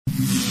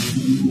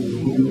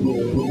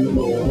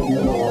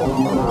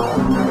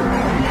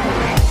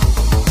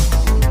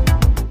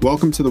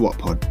Welcome to the Watt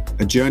Pod,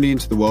 a journey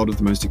into the world of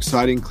the most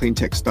exciting clean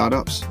tech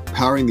startups,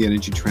 powering the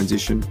energy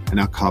transition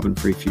and our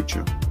carbon-free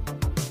future.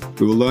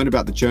 We will learn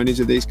about the journeys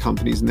of these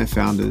companies and their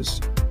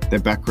founders, their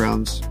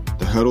backgrounds,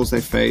 the hurdles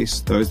they face,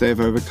 those they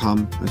have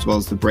overcome, as well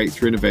as the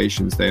breakthrough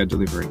innovations they are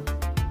delivering.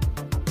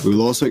 We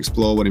will also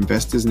explore what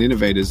investors and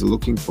innovators are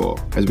looking for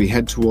as we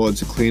head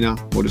towards a cleaner,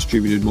 more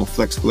distributed, more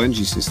flexible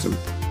energy system.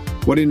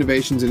 What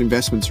innovations and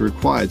investments are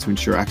required to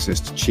ensure access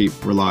to cheap,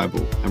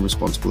 reliable, and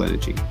responsible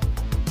energy?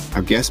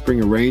 Our guests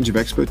bring a range of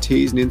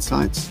expertise and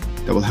insights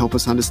that will help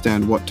us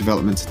understand what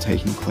developments are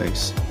taking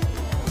place.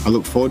 I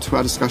look forward to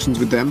our discussions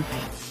with them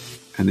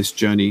and this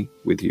journey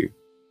with you.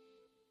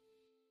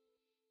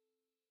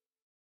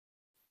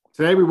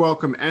 Today we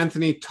welcome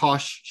Anthony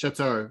Tosh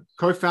Chateau,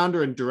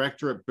 co-founder and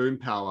director at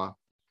Boompower.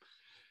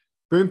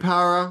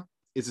 Boompower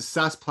is a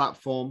SaaS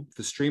platform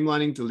for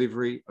streamlining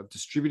delivery of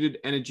distributed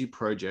energy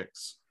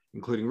projects,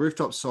 including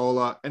rooftop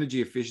solar,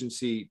 energy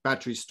efficiency,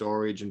 battery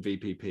storage, and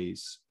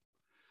VPPs.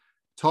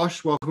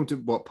 Tosh, welcome to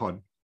Watt Pod.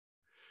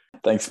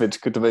 Thanks, Mitch.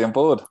 Good to be on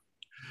board.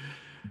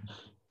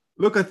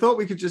 Look, I thought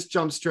we could just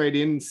jump straight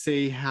in and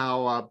see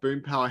how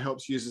Boompower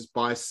helps users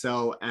buy,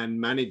 sell,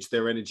 and manage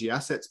their energy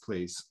assets,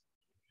 please.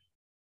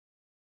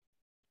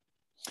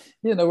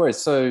 Yeah, no worries.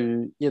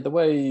 So, the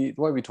way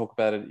we talk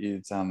about it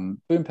is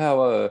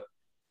Boompower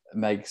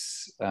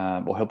makes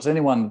or helps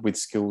anyone with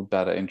skilled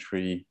data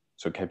entry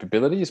sort of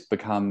capabilities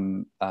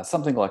become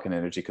something like an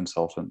energy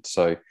consultant.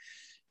 So,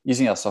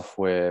 using our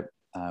software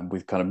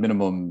with kind of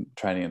minimum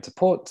training and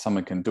support,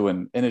 someone can do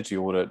an energy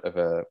audit of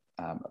a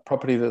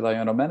property that they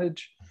own or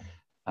manage.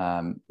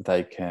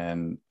 They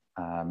can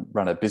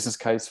run a business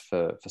case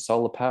for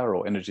solar power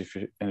or energy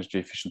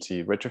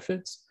efficiency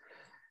retrofits.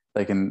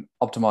 They can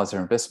optimize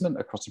their investment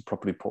across a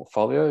property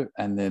portfolio,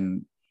 and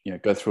then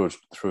go through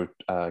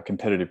a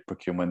competitive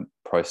procurement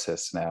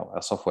process. Now,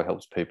 our software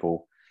helps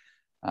people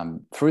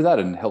through that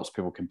and helps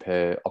people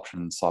compare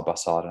options side by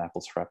side and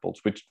apples for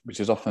apples, which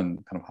is often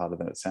kind of harder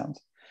than it sounds.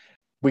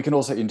 We can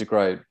also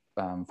integrate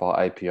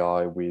via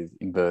API with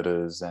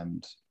inverters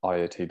and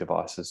IoT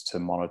devices to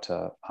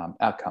monitor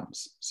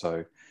outcomes.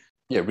 So,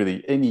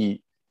 really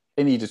any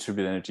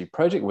distributed energy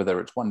project, whether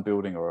it's one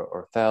building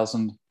or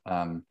 1,000,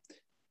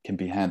 can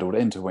be handled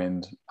end to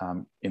end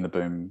in the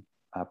Boom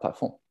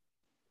platform.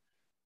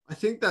 I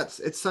think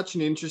it's such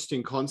an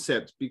interesting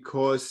concept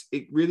because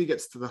it really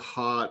gets to the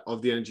heart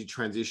of the energy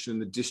transition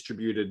and the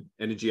distributed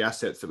energy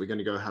assets that we're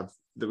going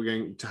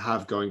to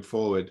have going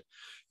forward.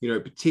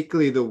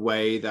 Particularly the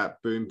way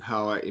that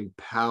Boompower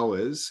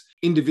empowers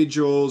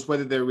individuals,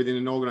 whether they're within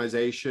an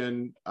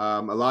organization,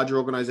 a larger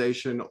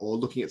organization, or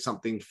looking at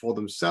something for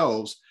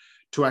themselves,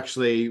 to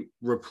actually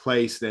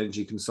replace an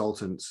energy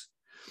consultant.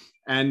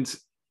 And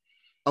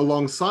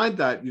alongside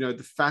that,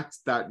 the fact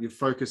that you're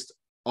focused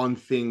on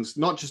things,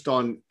 not just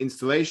on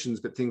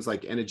installations, but things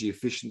like energy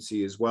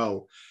efficiency as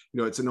well.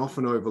 It's an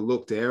often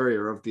overlooked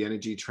area of the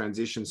energy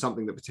transition,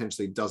 something that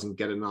potentially doesn't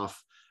get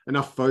enough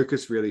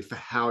focus really for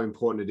how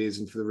important it is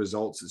and for the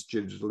results it's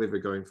due to deliver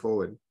going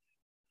forward.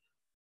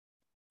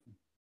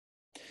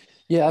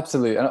 Yeah,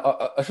 absolutely. And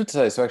I should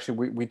say, so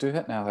actually we do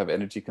now have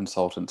energy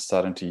consultants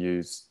starting to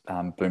use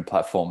Boom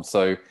platform.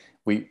 So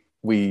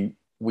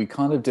we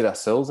kind of did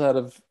ourselves out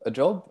of a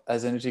job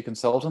as energy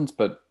consultants,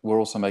 but we're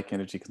also making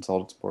energy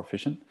consultants more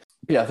efficient.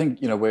 But yeah, I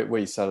think, where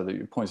you started,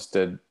 your point's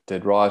dead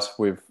right.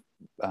 With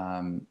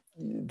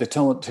the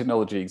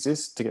technology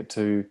exists to get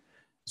to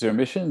zero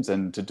emissions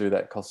and to do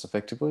that cost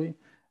effectively.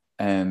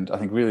 And I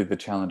think really the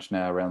challenge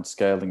now around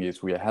scaling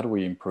is how do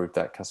we improve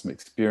that customer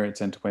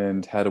experience end to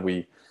end? How do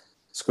we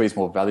squeeze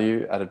more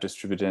value out of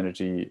distributed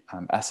energy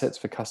assets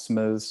for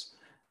customers?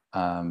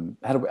 How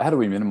do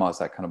we minimize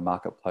that kind of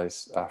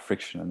marketplace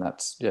friction? And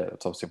that's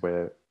obviously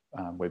where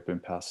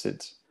Boompower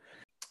sits.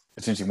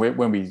 It's interesting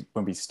when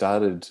we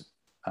started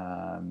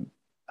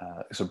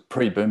sort of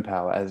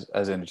pre-Boompower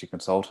as energy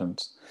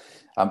consultants.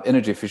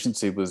 Energy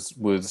efficiency was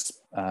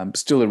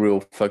still a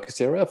real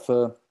focus area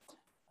for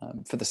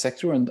the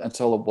sector, and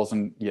solar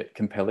wasn't yet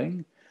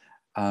compelling.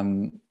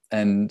 And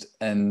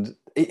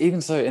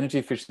even so, energy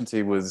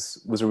efficiency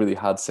was a really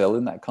hard sell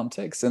in that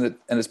context. And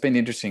it's been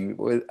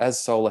interesting as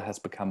solar has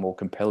become more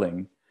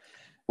compelling.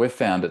 We've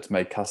found it's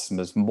made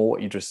customers more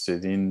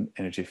interested in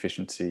energy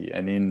efficiency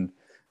and in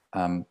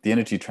the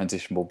energy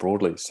transition more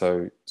broadly.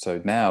 So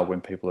now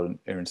when people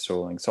are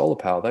installing solar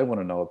power, they want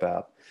to know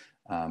about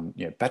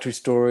battery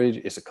storage.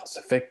 Is it cost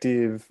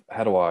effective?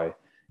 How do I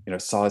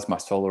size my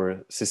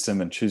solar system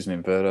and choose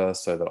an inverter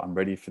so that I'm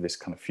ready for this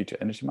kind of future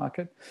energy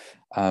market?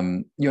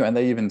 And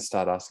they even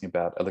start asking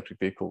about electric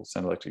vehicles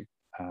and electric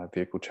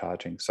vehicle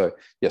charging. So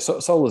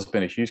solar has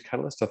been a huge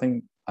catalyst, I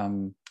think,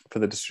 for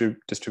the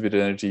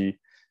distributed energy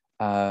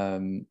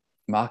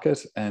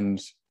market.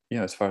 And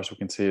as far as we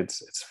can see,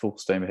 it's full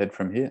steam ahead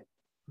from here.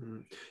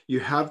 You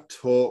have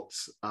talked,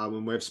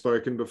 and we've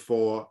spoken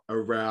before,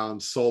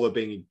 around solar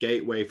being a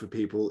gateway for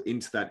people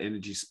into that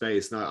energy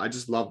space. Now, I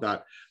just love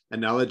that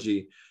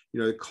analogy.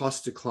 The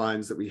cost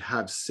declines that we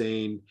have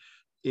seen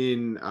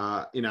in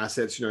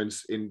assets,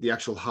 in the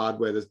actual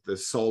hardware, the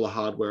solar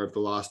hardware of the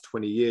last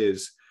 20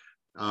 years,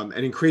 and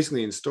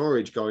increasingly in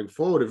storage going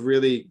forward, have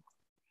really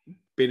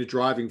been a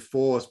driving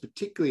force,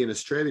 particularly in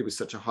Australia with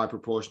such a high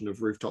proportion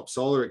of rooftop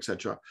solar,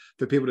 etc.,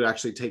 for people to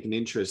actually take an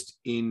interest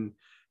in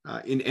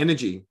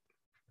energy.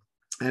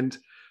 And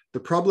the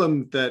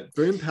problem that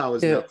Boom Power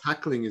is now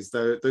tackling is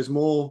those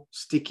more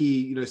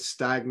sticky,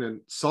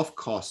 stagnant soft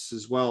costs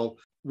as well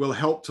will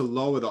help to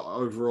lower the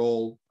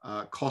overall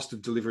cost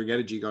of delivering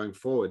energy going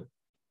forward.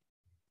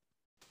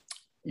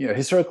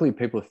 Historically,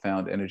 people have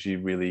found energy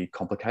really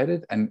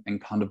complicated and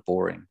kind of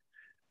boring.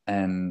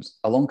 And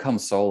along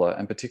comes solar,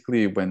 and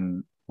particularly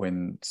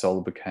when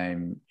solar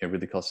became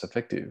really cost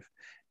effective,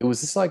 it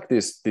was just like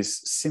this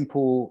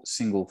simple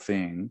single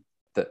thing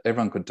that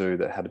everyone could do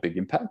that had a big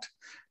impact.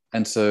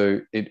 And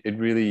so it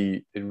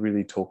really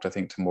talked, I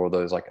think, to more of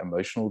those like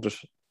emotional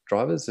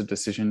drivers of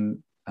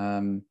decision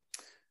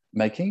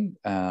making,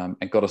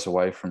 and got us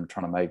away from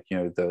trying to make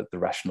the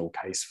rational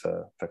case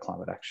for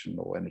climate action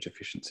or energy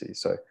efficiency.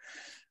 So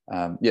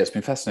it's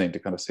been fascinating to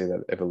kind of see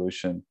that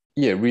evolution.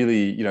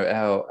 Really,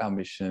 our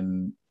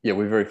mission,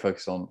 we're very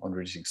focused on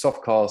reducing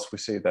soft costs. We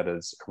see that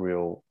as a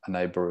real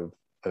enabler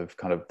of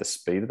kind of the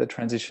speed of the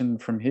transition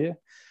from here.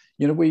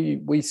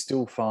 We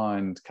still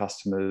find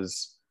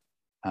customers,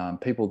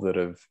 people that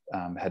have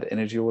had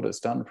energy audits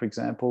done, for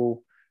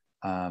example,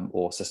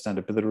 or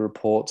sustainability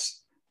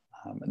reports.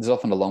 There's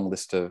often a long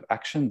list of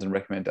actions and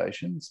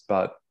recommendations,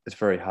 but it's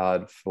very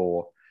hard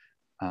for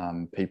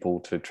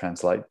people to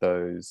translate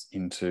those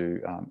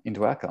into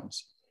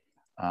outcomes.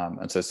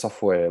 And so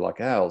software like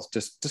ours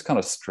just kind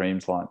of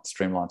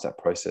streamlines that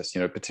process.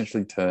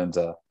 Potentially turns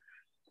a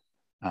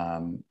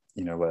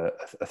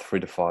 3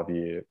 to 5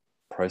 year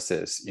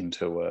process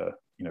into a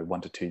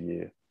 1 to 2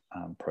 year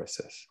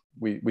process.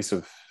 We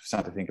sort of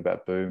start to think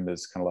about Boom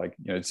as kind of like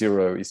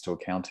zero is to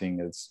accounting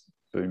as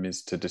Boom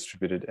is to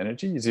distributed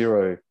energy.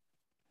 Zero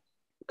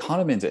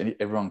kind of means that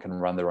everyone can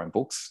run their own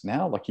books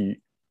now. Like you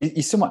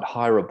still might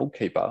hire a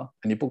bookkeeper,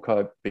 and your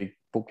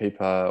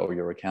bookkeeper or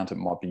your accountant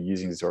might be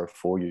using Xero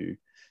for you,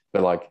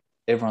 but like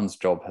everyone's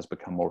job has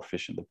become more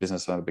efficient. The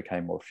business owner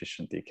became more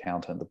efficient, the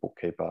accountant, the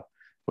bookkeeper,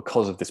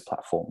 because of this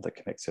platform that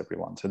connects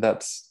everyone. So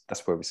that's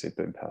where we see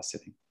Boom Power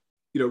sitting.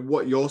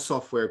 What your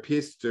software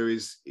appears to do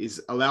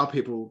is allow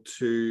people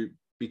to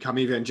become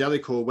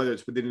evangelical, whether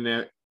it's within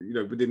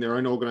their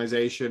own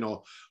organization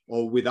or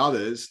with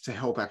others, to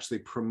help actually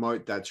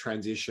promote that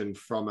transition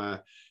from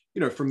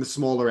the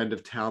smaller end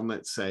of town,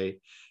 let's say.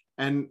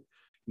 And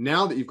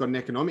now that you've got an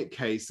economic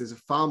case, there's a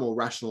far more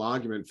rational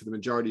argument for the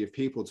majority of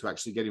people to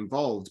actually get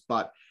involved,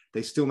 but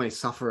they still may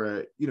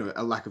suffer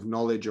a lack of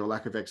knowledge or a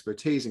lack of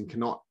expertise and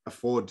cannot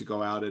afford to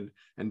go out and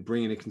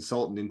bring in a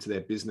consultant into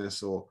their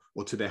business or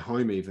to their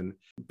home even.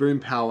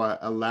 Boom Power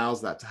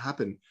allows that to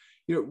happen.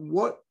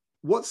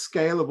 What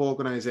scale of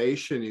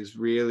organization is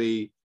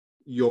really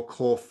your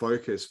core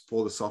focus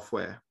for the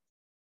software?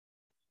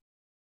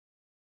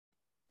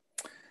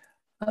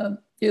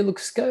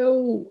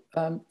 Scale.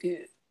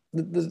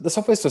 The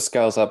software sort of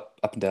scales up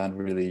and down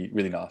really,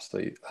 really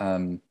nicely.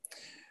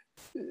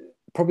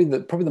 Probably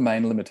the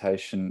main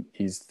limitation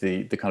is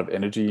the kind of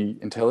energy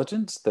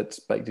intelligence that's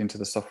baked into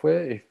the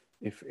software,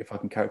 if I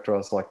can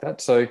characterize it like that.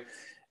 So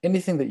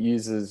anything that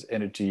uses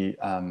energy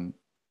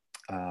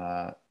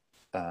like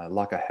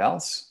a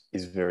house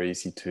is very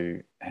easy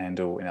to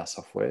handle in our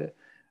software.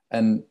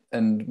 And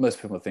most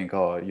people think,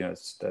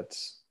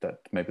 that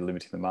may be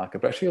limiting the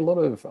market, but actually a lot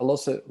of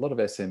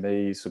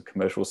SMEs or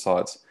commercial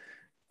sites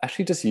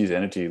actually just use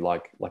energy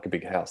like a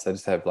big house. They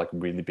just have like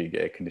really big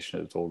air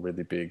conditioners or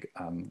really big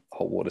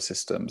hot water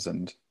systems,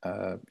 and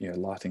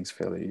lighting's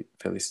fairly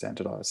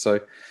standardized. So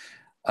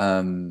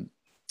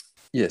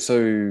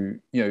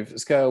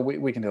scale,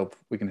 we can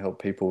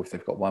help people if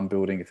they've got one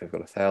building, if they've got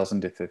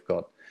 1,000, if they've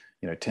got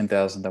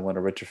 10,000 they want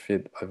to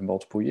retrofit over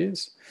multiple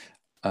years.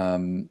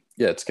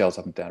 It scales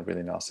up and down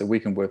really nice. So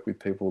we can work with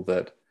people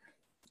that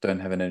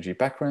don't have an energy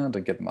background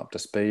and get them up to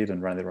speed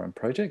and run their own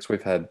projects.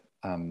 We've had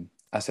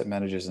asset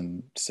managers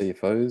and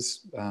CFOs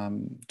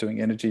doing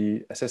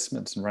energy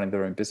assessments and running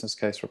their own business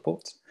case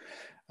reports.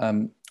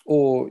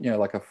 Or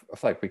like a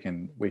Flake, we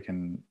can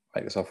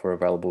make the software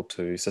available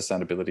to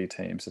sustainability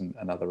teams and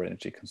other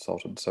energy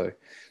consultants. So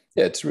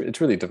it's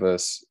really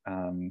diverse.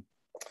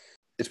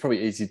 It's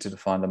probably easy to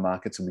define the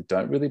markets that we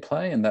don't really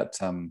play, and that's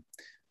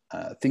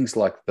things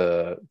like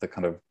the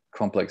kind of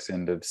complex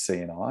end of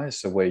C&I.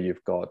 So where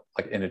you've got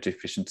like energy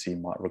efficiency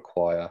might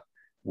require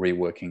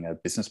reworking a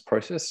business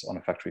process on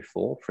a factory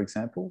floor, for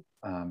example,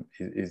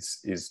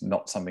 is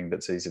not something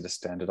that's easy to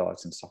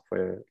standardize in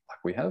software like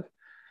we have.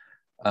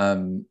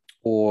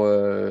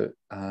 Or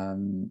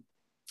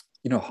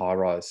high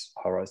rise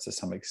to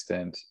some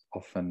extent.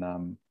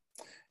 Often,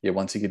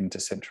 once you get into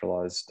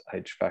centralized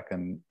HVAC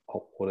and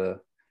hot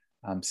water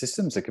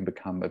systems, it can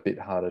become a bit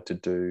harder to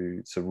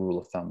do rule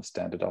of thumb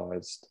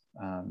standardized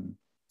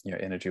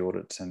energy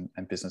audits and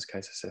business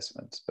case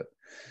assessments. But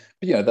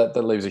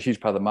that leaves a huge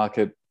part of the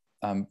market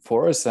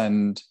for us,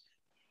 and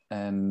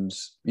and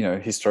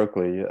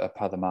historically a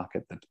part of the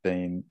market that's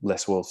been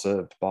less well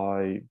served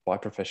by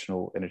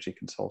professional energy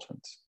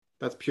consultants.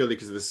 That's purely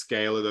because of the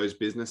scale of those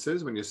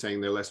businesses when you're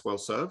saying they're less well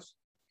served?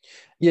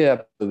 Yeah,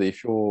 absolutely.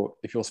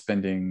 If you're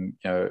spending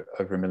over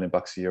 $1 million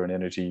a year on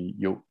energy,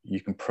 you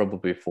can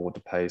probably afford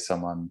to pay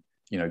someone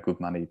good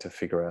money to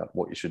figure out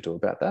what you should do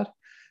about that.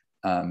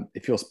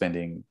 If you're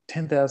spending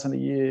 10,000 a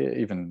year,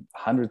 even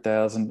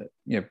 100,000,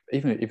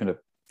 even a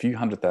few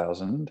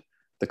 100,000,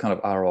 the kind of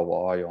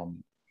ROI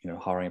on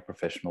hiring a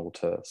professional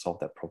to solve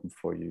that problem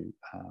for you,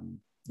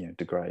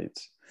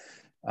 degrades.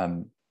 I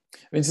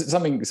mean,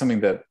 something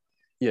that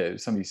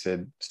somebody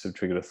said sort of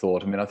triggered a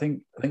thought. I mean, I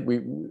think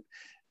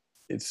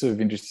it's sort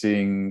of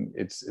interesting.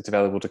 It's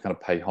valuable to kind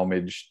of pay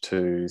homage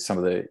to some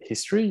of the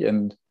history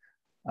and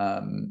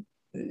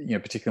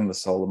particularly in the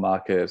solar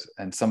market,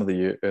 and some of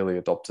the early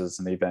adopters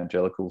and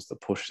evangelicals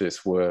that pushed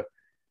this were,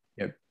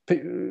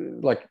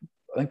 like,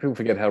 I think people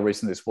forget how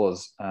recent this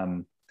was.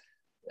 Kind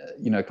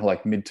of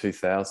like mid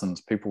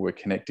 2000s, people were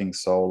connecting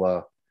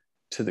solar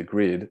to the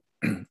grid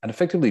and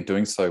effectively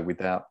doing so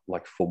without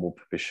like formal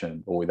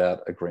permission or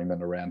without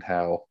agreement around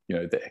how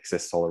the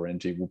excess solar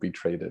energy will be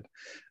treated.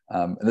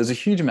 And there's a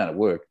huge amount of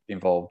work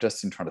involved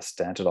just in trying to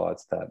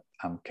standardize that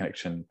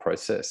connection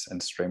process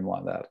and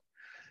streamline that.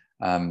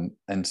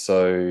 And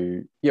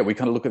so, we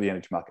kind of look at the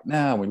energy market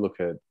now, and we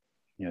look at,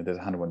 there's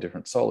 101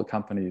 different solar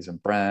companies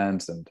and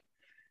brands, and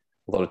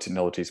a lot of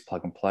technologies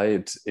plug and play.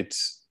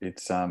 It's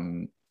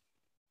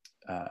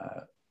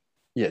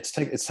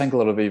taken a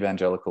lot of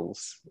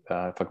evangelicals,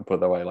 if I can put it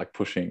that way, like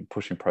pushing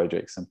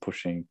projects and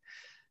pushing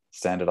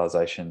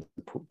standardization,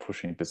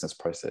 pushing business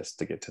process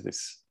to get to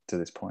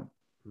this point.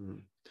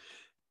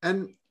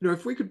 And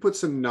if we could put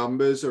some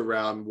numbers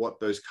around what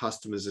those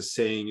customers are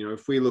seeing,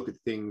 if we look at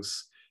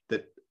things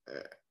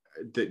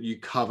that you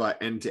cover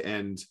end to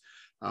end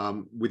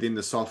within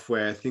the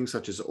software, things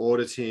such as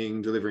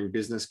auditing, delivering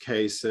business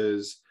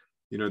cases,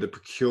 the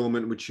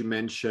procurement, which you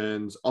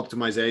mentioned,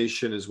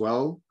 optimization as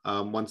well,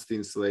 once the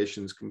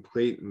installation is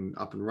complete and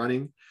up and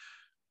running.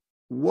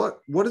 What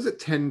does it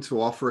tend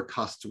to offer a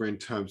customer in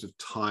terms of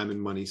time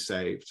and money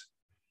saved?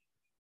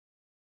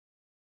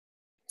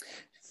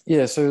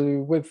 Yeah,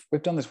 so we've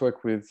done this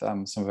work with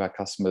some of our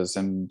customers,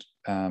 and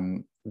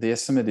the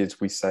estimate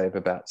is we save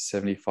about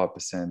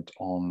 75%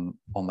 on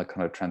the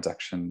kind of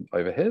transaction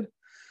overhead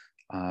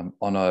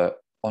on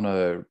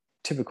a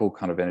typical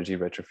kind of energy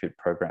retrofit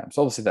program.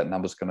 So obviously that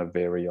number is going to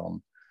vary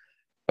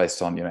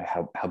based on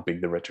how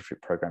big the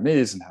retrofit program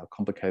is and how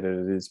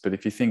complicated it is. But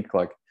if you think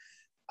like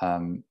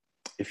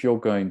if you're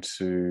going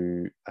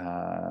to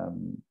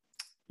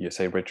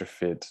say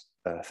retrofit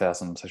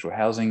 1,000 social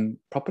housing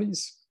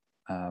properties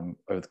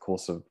over the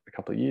course of a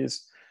couple of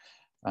years,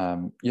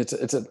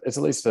 it's at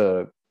least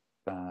a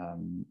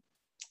 $5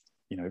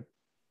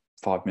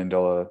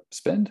 million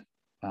spend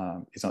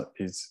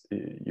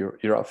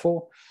you're up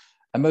for.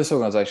 And most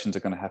organizations are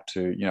going to have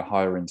to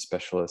hire in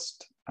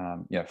specialist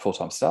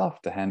full-time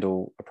staff to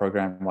handle a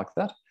program like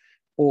that,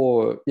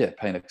 or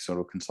pay an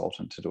external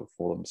consultant to do it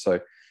for them. So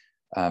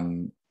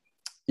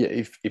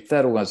if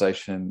that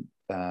organization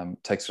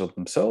takes it on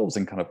themselves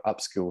and kind of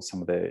upskill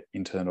some of their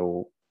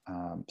internal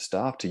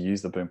staff to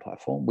use the Boom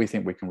platform, we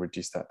think we can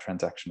reduce that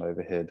transaction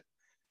overhead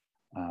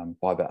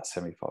by about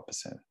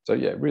 75%. So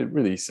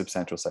really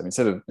substantial savings.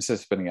 Instead of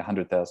spending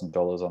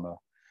 $100,000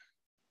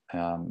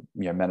 on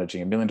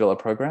managing $1 million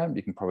program,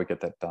 you can probably get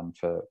that done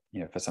for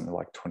something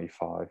like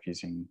 25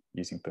 using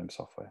Boom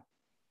software.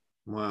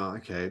 Wow.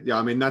 Okay. Yeah.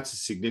 I mean, that's a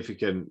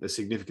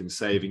significant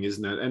saving,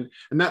 isn't it?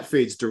 And that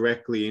feeds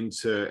directly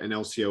into an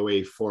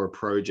LCOE for a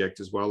project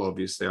as well.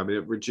 Obviously, I mean,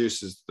 it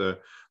reduces the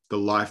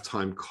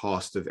lifetime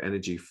cost of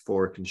energy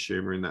for a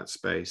consumer in that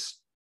space.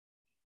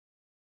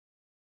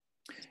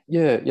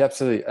 Yeah,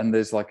 absolutely. And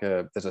there's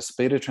a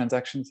speed of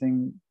transaction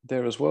thing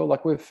there as well.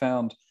 Like we've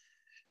found,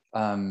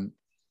 like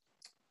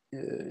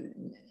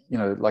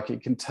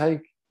it can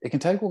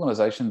take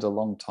organizations a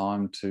long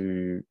time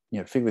to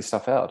figure this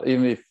stuff out.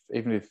 Even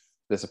if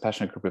there's a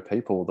passionate group of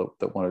people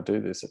that want to do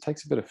this, it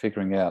takes a bit of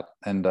figuring out.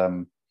 And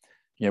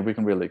we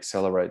can really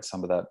accelerate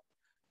some of that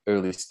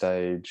early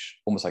stage,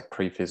 almost like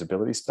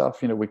pre-feasibility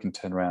stuff. We can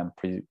turn around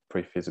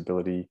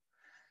pre-feasibility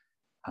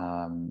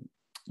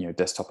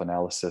desktop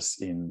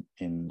analysis in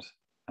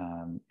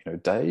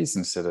days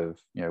instead of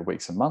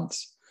weeks and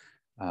months.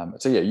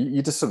 So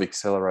you just sort of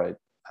accelerate,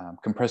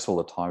 compress all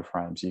the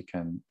timeframes. You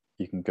can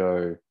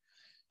go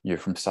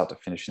from start to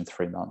finish in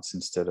 3 months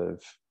instead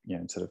of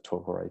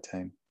 12 or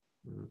 18.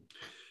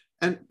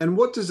 And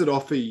what does it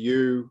offer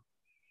you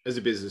as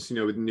a business,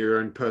 within your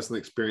own personal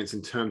experience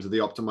in terms of the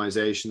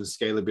optimization,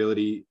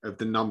 scalability of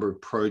the number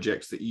of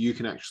projects that you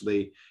can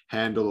actually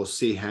handle or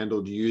see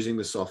handled using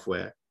the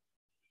software?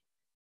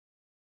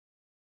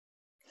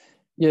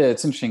 Yeah,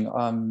 it's interesting.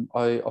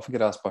 I often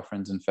get asked by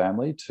friends and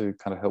family to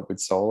kind of help with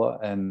solar,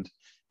 and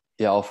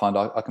I'll find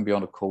I can be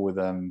on a call with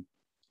them,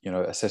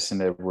 assessing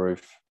their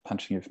roof,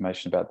 punching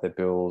information about their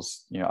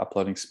bills,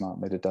 uploading smart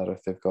meter data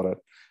if they've got it.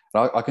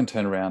 And I can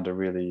turn around a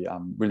really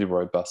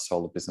robust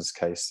solar business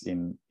case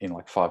in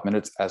like 5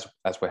 minutes as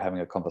we're having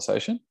a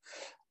conversation.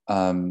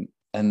 And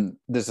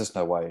there's just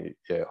no way,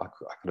 I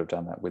could have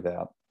done that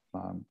without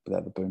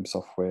the Boom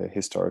software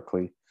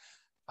historically.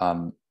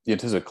 In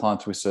terms of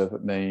clients we serve,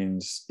 it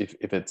means if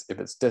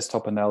it's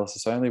desktop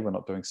analysis only, we're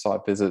not doing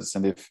site visits,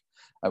 and if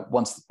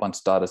once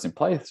data's in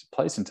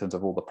place in terms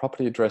of all the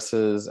property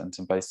addresses and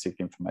some basic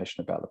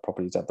information about the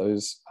properties at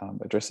those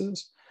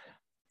addresses,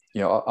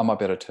 I might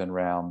be able to turn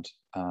around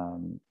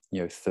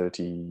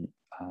 30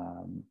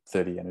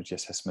 energy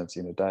assessments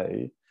in a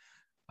day,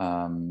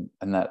 and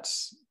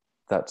that's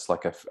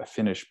like a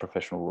finished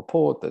professional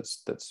report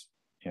that's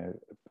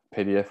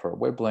PDF or a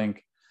web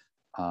link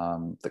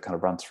that kind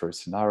of runs through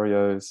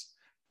scenarios.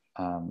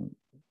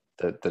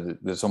 That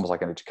there's almost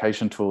like an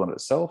education tool in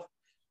itself.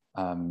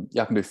 I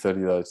can do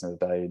 30 of those in a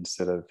day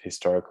instead of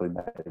historically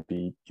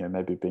maybe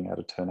being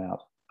able to turn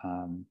out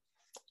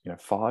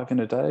 5 in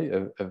a day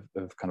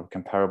of kind of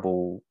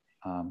comparable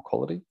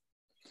quality.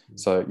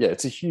 So yeah,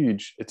 it's a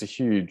huge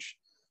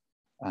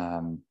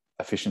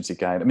efficiency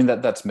gain. I mean,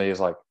 that's me as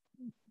like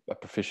a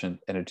proficient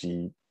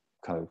energy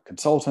kind of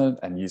consultant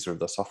and user of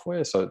the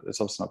software. So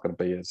it's obviously not going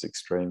to be as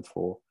extreme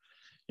for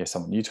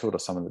someone new to it or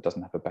someone that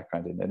doesn't have a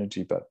background in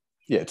energy. But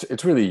yeah,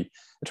 it's really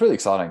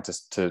exciting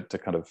to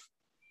kind of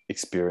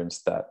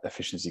experience that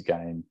efficiency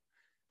gain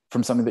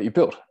from something that you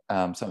built,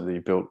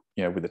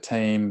 with a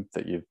team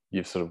that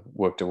you've sort of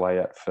worked away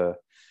at for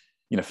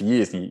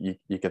years, and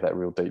you get that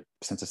real deep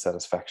sense of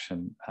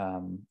satisfaction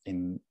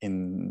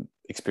in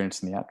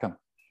experiencing the outcome.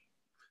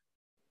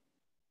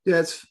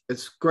 Yeah,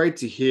 it's great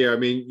to hear. I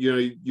mean,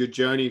 your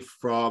journey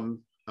from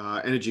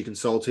energy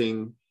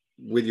consulting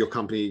with your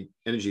company,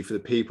 Energy for the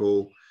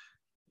People,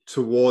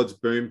 towards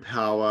Boom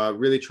Power,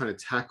 really trying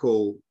to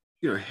tackle,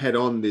 head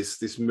on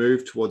this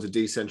move towards a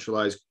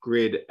decentralized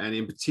grid, and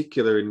in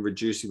particular in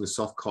reducing the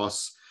soft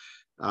costs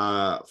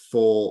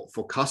for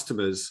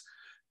customers.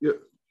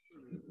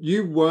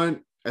 You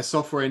weren't a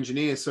software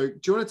engineer, so do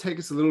you want to take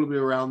us a little bit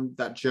around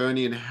that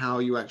journey and how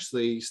you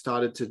actually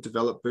started to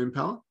develop Boom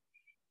Power?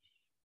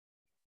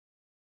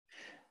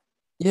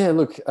 Yeah,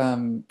 look,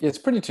 it's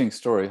a pretty interesting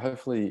story.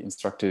 Hopefully,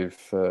 instructive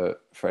for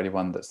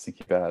anyone that's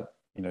thinking about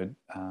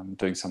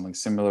doing something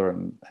similar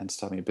and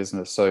starting a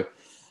business. So,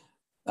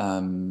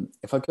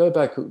 if I go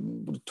back, I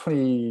think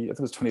it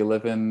was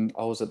 2011.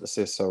 I was at the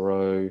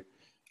CSIRO.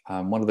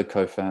 One of the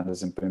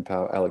co-founders in Boom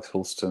Power, Alex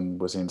Hulston,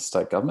 was in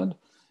state government,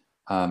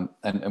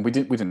 and we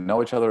didn't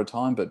know each other at the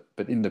time, but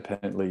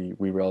independently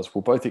we realised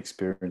we're both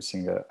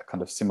experiencing a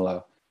kind of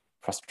similar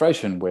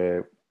frustration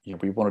where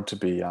we wanted to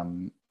be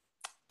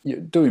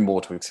doing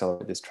more to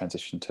accelerate this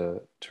transition to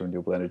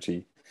renewable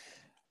energy.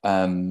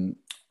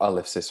 I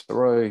left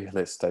CSIRO,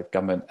 left state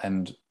government,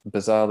 and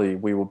bizarrely,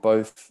 we were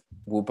both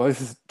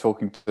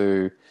talking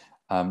to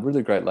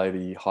really great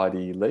lady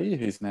Heidi Lee,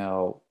 who's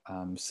now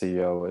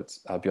CEO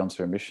at Beyond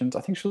Zero Emissions.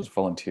 I think she was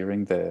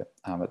volunteering there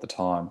at the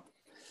time.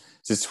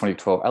 Since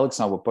 2012, Alex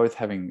and I were both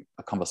having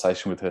a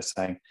conversation with her,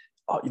 saying,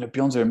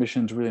 Beyond Zero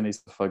Emissions really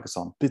needs to focus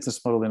on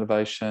business model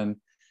innovation.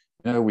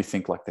 We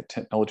think like the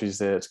technology is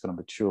there; it's going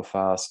to mature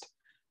fast.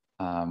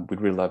 We'd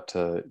really love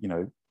to,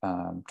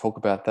 talk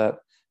about that.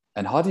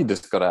 And Heidi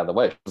just got out of the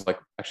way. She was like,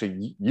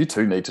 actually, you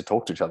two need to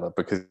talk to each other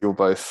because you're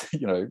both,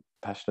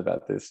 passionate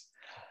about this.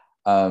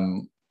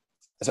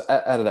 So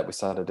out of that, we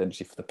started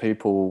Energy for the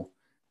People,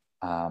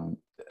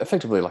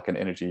 effectively like an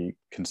energy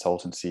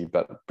consultancy,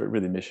 but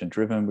really mission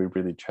driven. We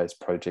really chose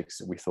projects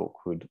that we thought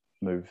could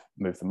move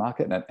the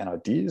market and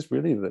ideas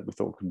really that we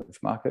thought could move the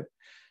market.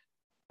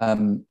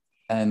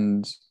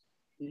 And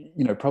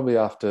probably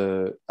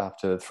after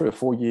 3 or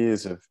 4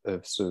 years of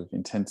sort of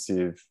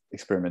intensive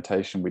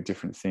experimentation with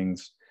different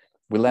things,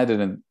 we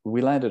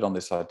landed on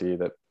this idea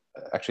that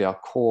actually our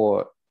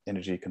core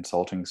energy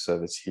consulting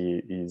service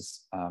here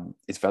is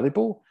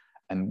valuable,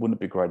 and wouldn't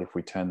it be great if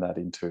we turn that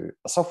into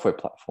a software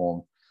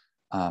platform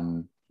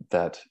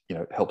that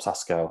helps us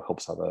scale,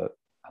 helps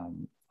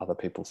other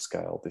people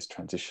scale this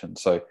transition.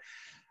 So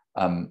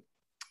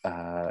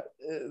the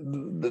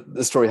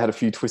story had a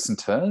few twists and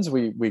turns.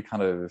 We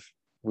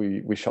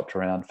shopped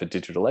around for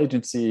digital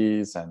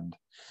agencies and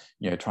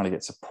trying to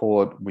get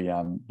support. We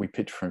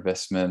pitched for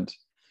investment.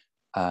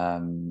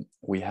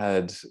 We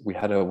had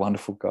a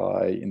wonderful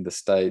guy in the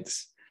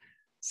States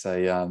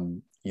say,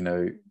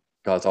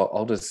 guys,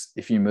 I'll just,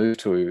 if you move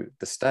to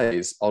the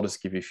States, I'll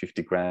just give you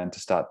 50 grand to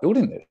start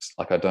building this.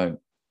 Like,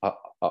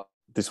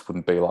 this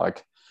wouldn't be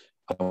like,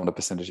 I don't want a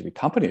percentage of your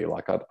company.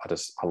 Like, I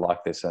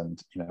like this, and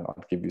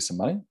I'd give you some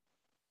money.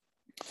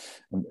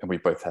 And we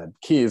both had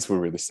kids. We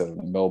were really settled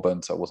in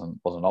Melbourne, so it wasn't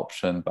an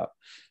option. But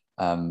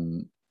so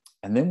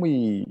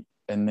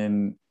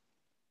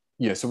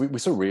we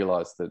sort of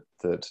realised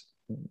that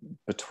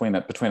between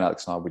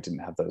Alex and I, we didn't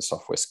have those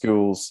software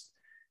skills.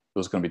 It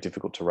was going to be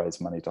difficult to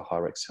raise money to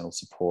hire external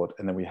support.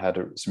 And then we had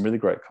some really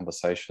great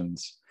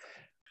conversations.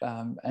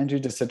 Andrew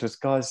just said to us,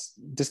 guys,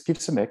 just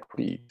give some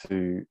equity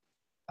to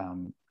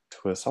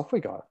a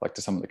software guy, like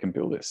to someone that can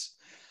build this.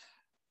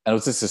 And it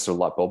was just this sort of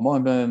light bulb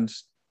moment.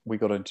 We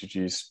got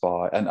introduced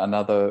by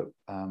another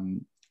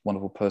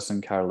wonderful person,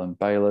 Carolyn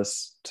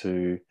Bayliss,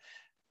 to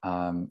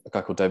a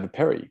guy called David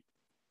Perry.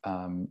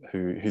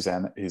 who's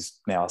now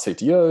our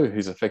CTO,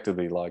 who's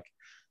effectively like,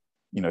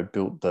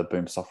 built the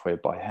Boom software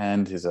by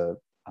hand. He's a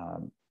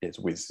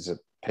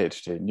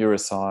PhD in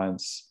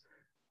neuroscience,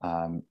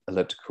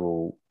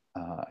 electrical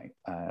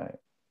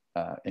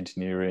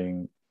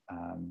engineering,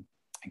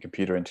 and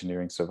computer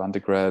engineering sort of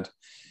undergrad,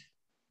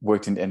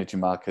 worked in energy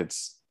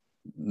markets,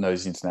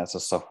 knows the ins and outs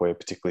of software,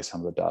 particularly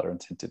some of the data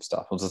intensive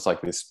stuff. It was just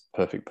like this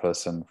perfect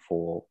person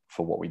for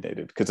what we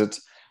needed, because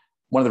it's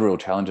one of the real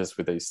challenges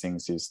with these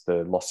things is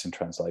the lost in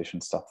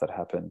translation stuff that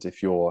happens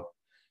if you're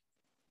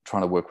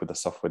trying to work with a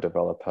software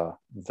developer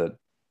that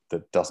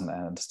doesn't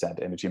understand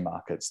energy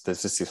markets.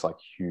 There's just this like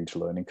huge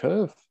learning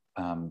curve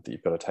that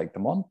you've got to take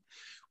them on.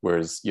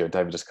 Whereas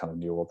David just kind of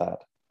knew all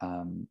that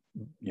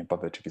by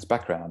virtue of his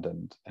background,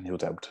 and he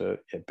was able to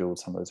build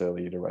some of those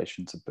early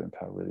iterations of Boom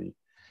Power really,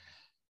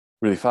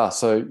 really fast.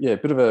 So yeah,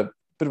 bit of a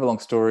long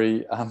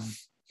story,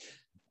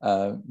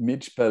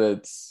 Mitch, but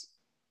it's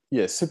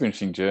super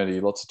interesting journey,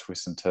 lots of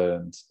twists and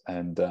turns,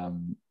 and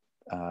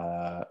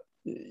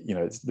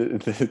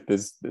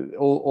there's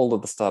all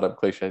of the startup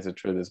cliches are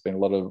true. There's been a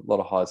lot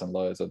of highs and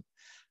lows,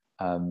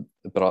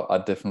 but I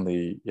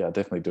definitely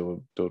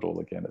do it all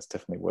again. It's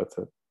definitely worth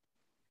it.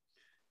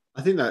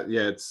 I think that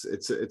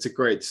it's a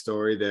great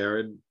story there,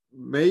 and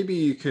maybe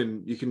you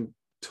can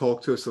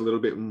talk to us a little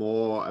bit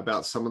more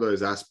about some of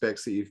those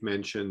aspects that you've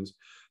mentioned,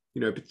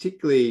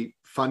 particularly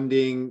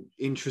funding,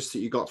 interest that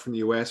you got from the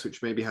US,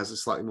 which maybe has a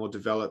slightly more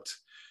developed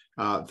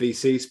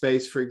VC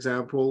space, for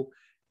example.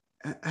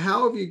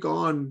 How have you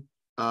gone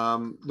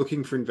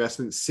looking for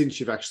investments since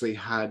you've actually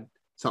had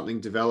something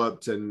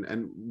developed,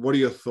 and what are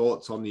your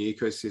thoughts on the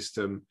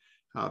ecosystem,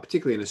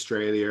 particularly in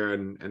Australia,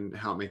 and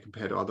how it may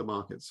compare to other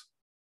markets?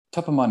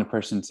 Top of mind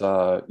impressions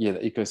are, the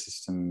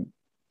ecosystem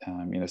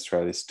in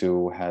Australia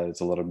still has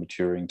a lot of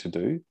maturing to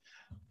do.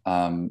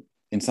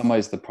 In some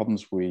ways, the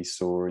problems we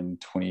saw in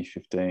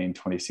 2015,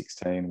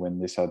 2016, when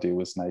this idea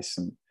was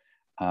nascent,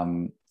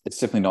 it's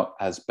definitely not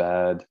as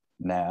bad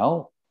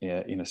now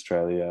in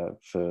Australia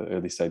for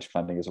early stage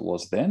funding as it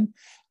was then,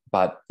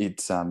 but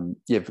it's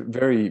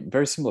very,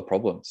 very similar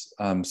problems.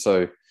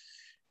 So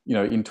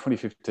in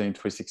 2015,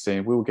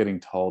 2016, we were getting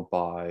told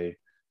by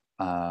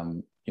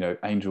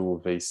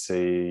angel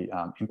VC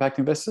impact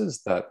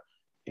investors that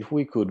if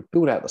we could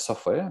build out the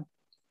software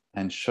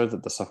and show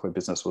that the software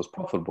business was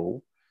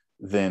profitable,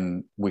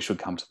 then we should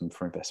come to them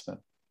for investment.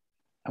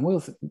 And we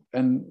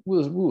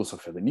were also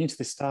fairly new to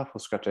this stuff. We'll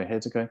scratch our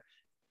heads and go,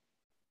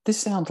 this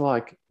sounds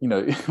like,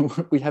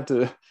 we have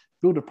to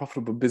build a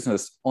profitable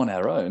business on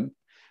our own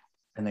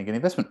and then get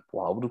investment.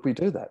 Why would we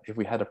do that? If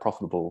we had a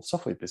profitable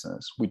software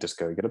business, we'd just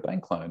go get a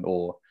bank loan,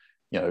 or,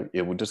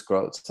 it would just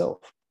grow itself.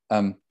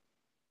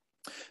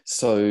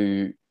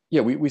 So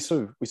yeah, we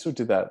sort of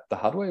did that the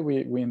hard way.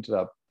 We ended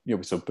up,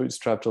 we sort of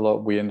bootstrapped a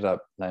lot. We ended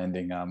up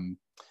landing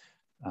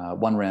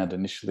one round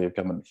initially of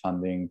government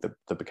funding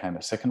that became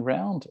a second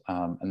round,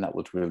 and that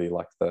was really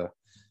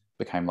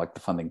became the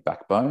funding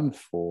backbone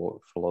for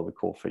a lot of the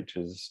core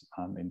features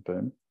in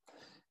Boom.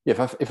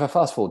 Yeah, if I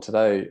fast forward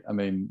today, I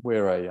mean,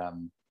 we're a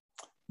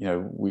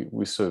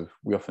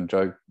we often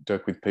joke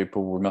with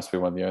people, we must be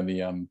one of the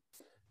only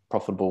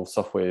profitable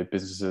software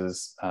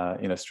businesses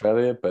in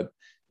Australia, but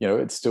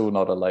it's still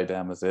not a lay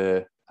down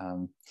misere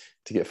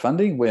to get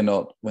funding. We're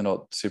not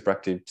super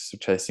active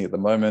chasing at the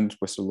moment.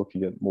 We're still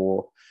looking at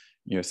more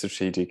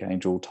strategic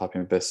angel type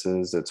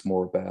investors. It's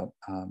more about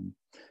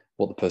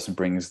what the person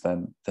brings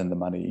than the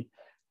money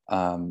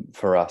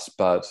for us.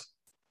 But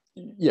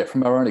yeah,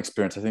 from our own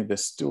experience, I think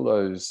there's still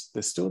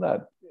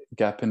that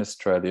gap in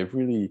Australia of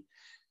really,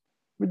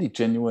 really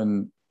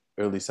genuine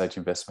early stage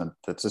investment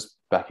that's just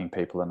backing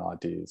people and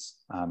ideas.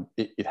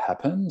 It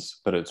happens,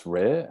 but it's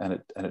rare, and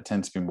it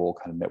tends to be more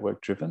kind of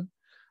network driven.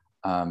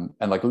 And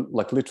like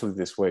literally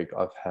this week,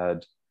 I've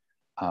had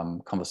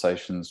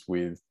conversations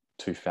with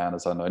two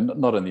founders I know,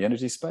 not in the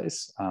energy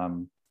space,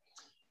 or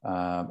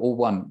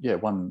one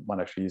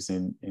actually is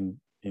in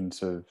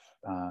sort of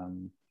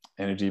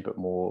energy, but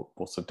more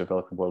sort of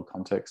developing world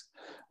context.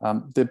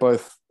 They're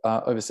both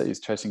overseas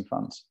chasing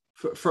funds.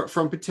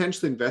 From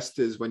potential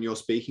investors, when you're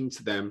speaking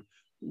to them,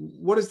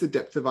 what is the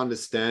depth of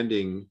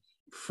understanding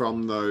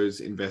from those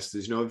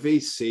investors? A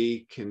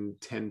VC can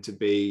tend to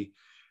be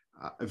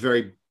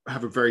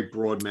have a very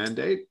broad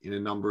mandate in a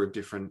number of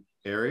different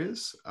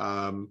areas.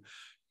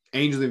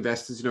 Angel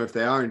investors, if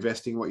they are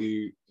investing what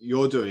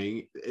you're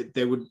doing,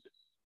 they would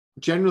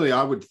generally,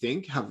 I would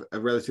think, have a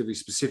relatively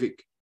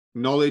specific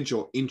knowledge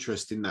or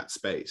interest in that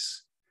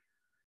space.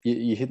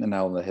 You hit the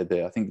nail on the head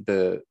there. I think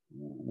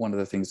one of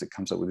the things that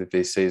comes up with the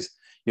VCs,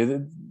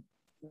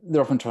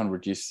 they're often trying to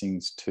reduce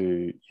things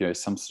to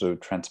some sort of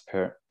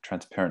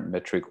transparent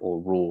metric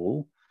or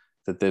rule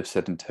that they've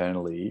set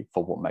internally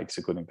for what makes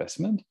a good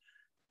investment.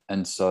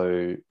 And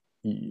so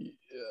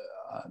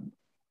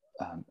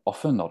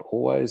often, not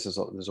always, there's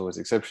always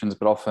exceptions,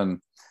 but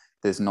often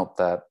there's not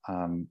that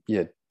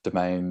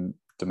domain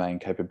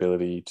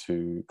capability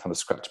to kind of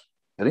scratch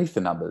beneath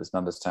the numbers and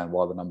understand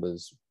why the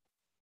numbers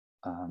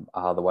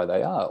are the way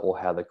they are, or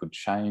how they could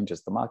change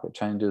as the market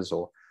changes,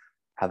 or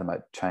how they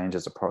might change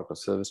as a product or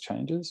service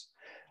changes.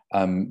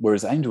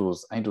 Whereas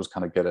angels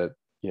kind of get it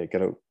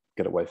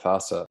way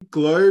faster.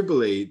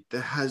 Globally,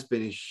 there has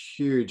been a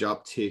huge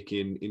uptick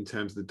in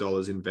terms of the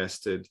dollars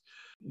invested.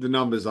 The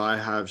numbers I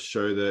have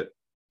show that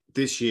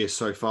this year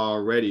so far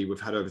already,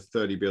 we've had over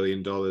 $30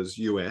 billion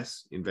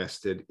US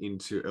invested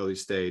into early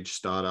stage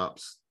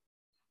startups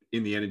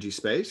in the energy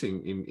space,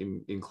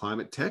 in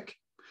climate tech.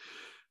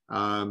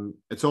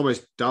 It's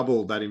almost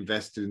double that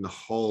invested in the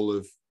whole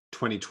of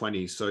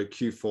 2020. So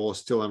Q4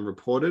 still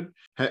unreported.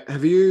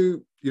 Have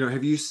you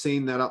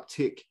seen that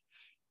uptick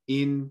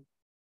in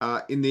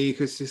the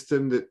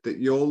ecosystem that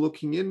you're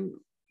looking in?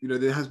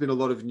 There has been a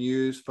lot of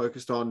news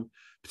focused on,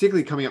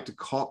 particularly coming up to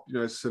COP,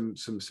 some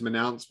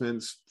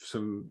announcements,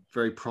 some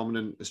very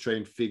prominent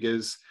Australian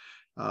figures.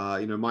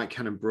 Mike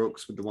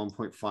Cannon-Brookes with the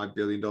 $1.5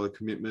 billion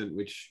commitment,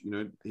 which,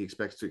 he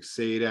expects to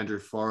exceed. Andrew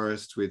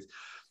Forrest with,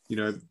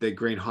 their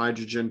green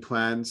hydrogen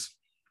plans.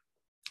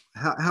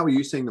 How are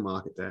you seeing the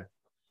market there?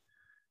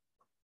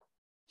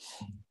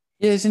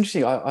 Yeah, it's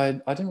interesting. I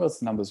didn't realize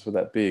the numbers were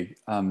that big.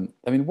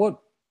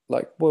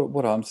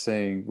 What I'm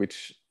seeing,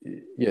 which,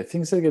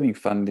 things that are getting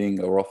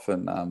funding are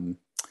often,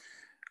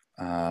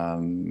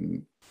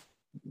 I'm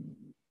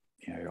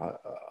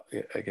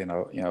probably going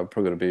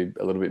to be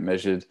a little bit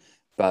measured,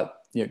 but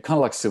kind of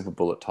like silver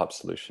bullet type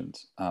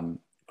solutions.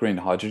 Green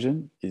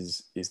hydrogen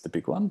is the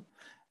big one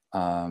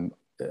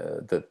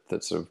that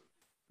sort of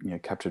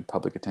captured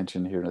public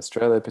attention here in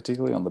Australia,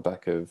 particularly on the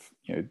back of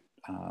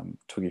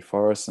Twiggy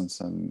Forrest and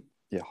some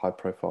high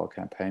profile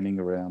campaigning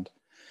around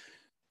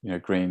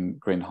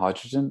green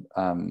hydrogen.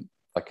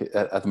 Like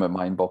at the moment,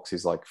 my inbox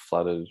is like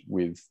flooded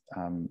with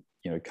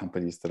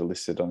companies that are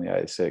listed on the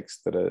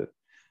ASX that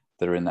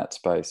are in that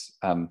space.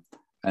 And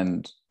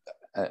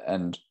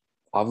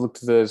I've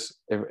looked at those.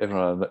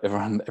 Everyone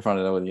I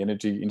know in the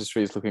energy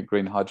industry is looking at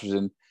green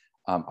hydrogen.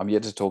 I'm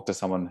yet to talk to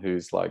someone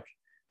who's like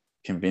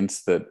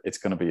convinced that it's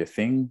going to be a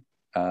thing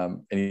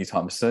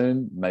anytime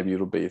soon. Maybe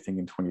it'll be a thing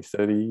in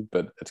 2030,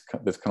 but it's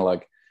kind of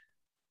like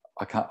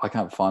I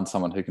can't find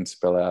someone who can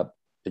spell out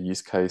a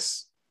use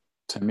case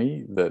to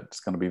me that's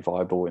going to be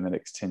viable in the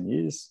next 10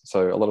 years.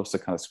 So a lot of us are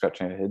kind of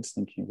scratching our heads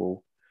thinking,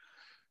 well,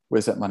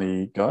 where's that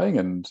money going,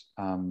 and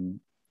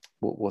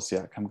what's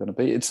the outcome going to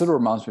be? It sort of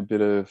reminds me a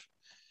bit of,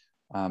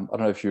 I don't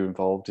know if you're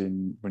involved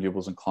in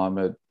renewables and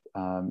climate.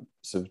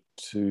 So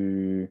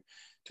to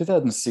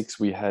 2006,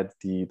 we had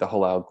the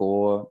whole Al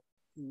Gore,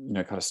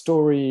 kind of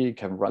story.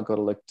 Kevin Rudd got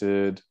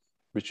elected.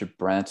 Richard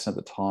Branson at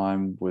the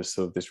time was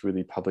sort of this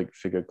really public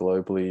figure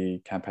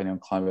globally campaigning on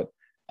climate.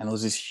 And there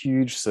was this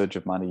huge surge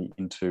of money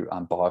into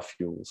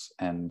biofuels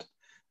and,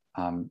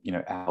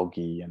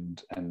 algae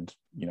and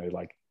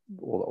like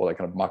all that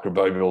kind of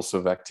microbial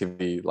sort of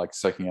activity, like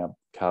soaking up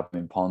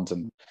carbon in ponds.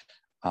 And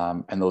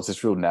there was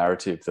this real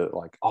narrative that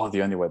like,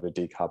 the only way to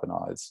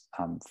decarbonize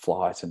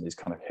flight and these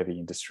kind of heavy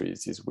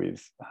industries is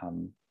with,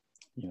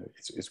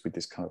 is with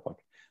this kind of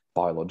like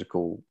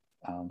biological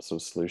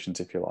sort of solutions,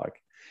 if you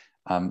like.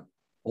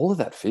 All of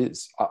that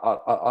fizz.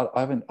 I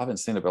haven't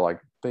seen it, but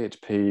like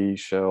BHP,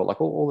 Shell,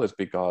 like all those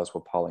big guys were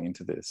piling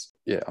into this.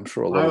 Yeah, I'm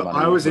sure a lot of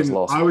money was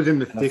lost. I was in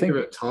the thick of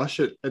it, Tosh.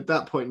 At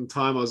that point in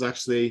time, I was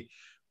actually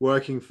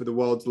working for the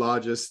world's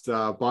largest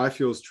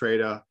biofuels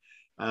trader,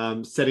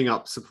 setting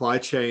up supply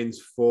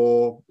chains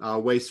for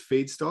waste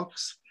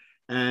feedstocks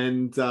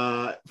and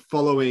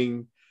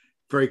following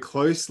very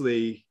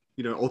closely,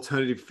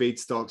 alternative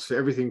feedstocks for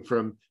everything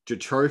from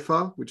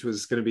jatropha, which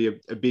was going to be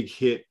a big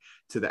hit,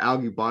 to the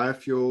algae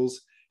biofuels.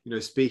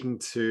 Speaking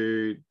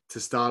to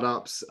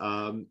startups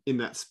in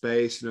that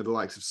space, the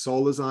likes of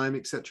Solarzyme,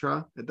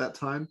 etc. at that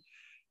time.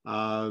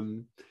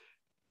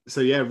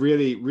 So yeah,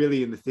 really,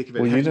 really in the thick of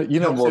it. Well,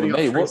 you know more than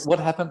me. What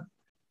happened?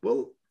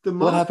 Well,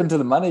 what happened to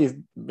the money,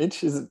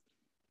 Mitch? Is it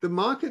the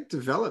market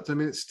developed? I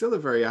mean, it's still a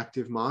very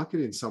active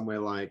market in somewhere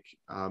like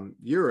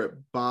Europe,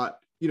 but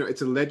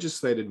it's a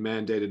legislated,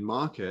 mandated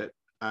market.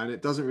 And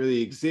it doesn't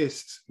really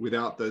exist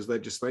without those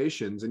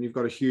legislations. And you've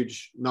got a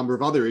huge number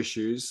of other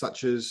issues,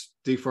 such as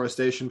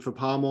deforestation for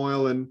palm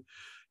oil and,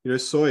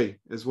 soy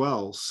as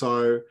well.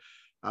 So,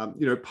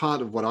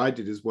 part of what I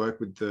did is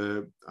work with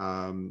the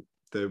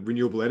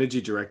Renewable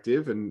Energy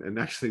Directive and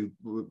actually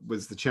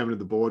was the chairman of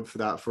the board for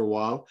that for a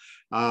while,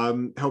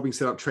 helping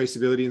set up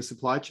traceability and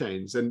supply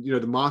chains. And,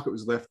 the market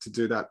was left to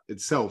do that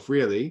itself,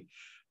 really.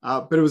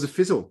 But it was a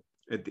fizzle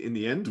in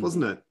the end,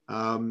 wasn't it?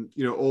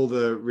 All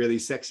the really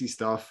sexy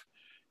stuff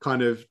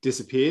kind of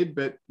disappeared,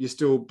 but you're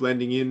still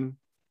blending in,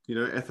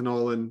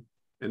 ethanol and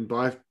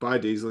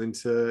biodiesel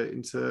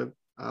into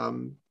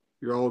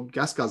your old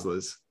gas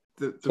guzzlers.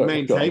 The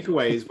main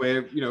takeaway is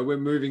we're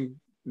moving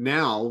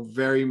now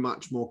very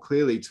much more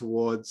clearly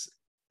towards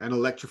an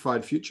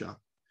electrified future,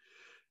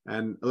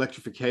 and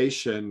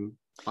electrification,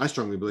 I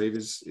strongly believe,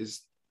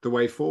 is the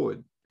way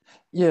forward.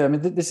 Yeah, I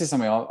mean, this is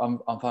something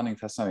I'm finding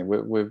fascinating.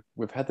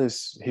 We've had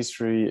this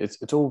history.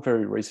 It's all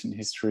very recent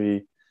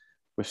history.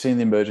 We've seen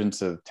the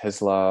emergence of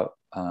Tesla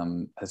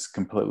has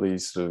completely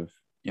sort of,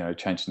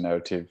 changed the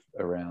narrative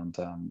around,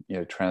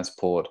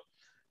 transport.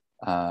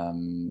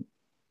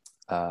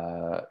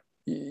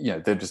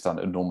 they've just done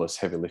enormous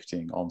heavy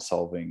lifting on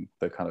solving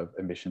the kind of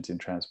emissions in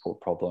transport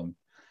problem.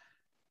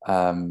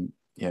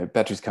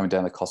 Batteries coming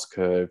down the cost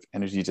curve,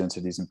 energy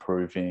density is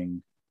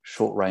improving,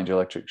 short range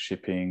electric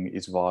shipping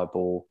is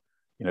viable.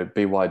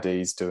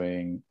 BYD is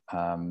doing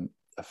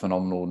a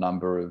phenomenal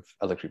number of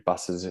electric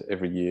buses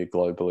every year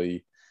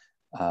globally.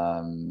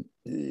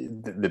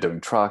 They're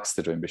doing trucks,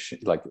 they're doing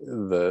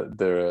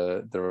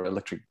there are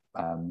electric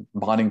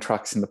mining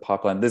trucks in the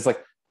pipeline. There's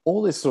like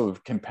all this sort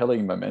of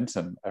compelling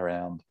momentum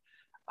around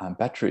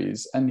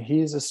batteries, and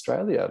here's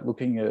Australia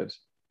looking at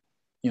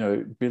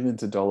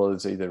billions of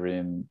dollars either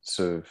in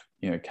sort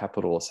of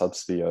capital or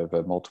subsidy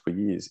over multiple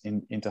years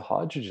into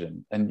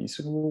hydrogen, and you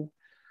sort of,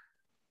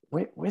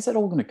 well, where's that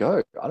all going to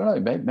go? I don't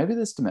know. Maybe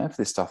there's demand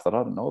for this stuff that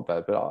I don't know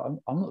about, but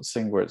I'm not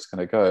seeing where it's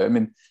going to go. I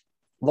mean,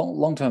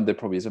 long term, there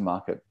probably is a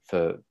market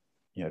for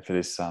for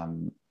this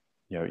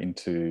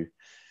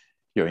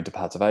into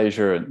parts of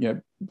Asia and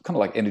kind of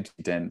like energy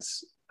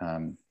dense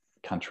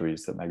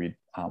countries that maybe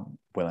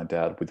well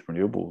endowed with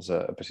renewables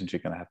are potentially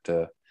going to have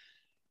to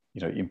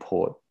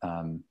import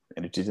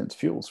energy dense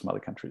fuels from other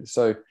countries.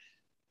 So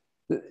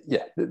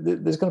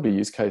there's going to be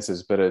use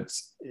cases, but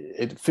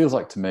it feels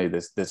like to me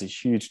there's a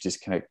huge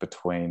disconnect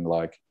between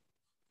like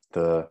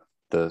the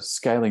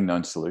scaling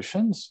known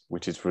solutions,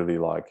 which is really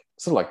like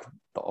sort of like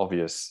the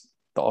obvious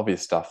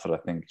stuff that I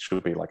think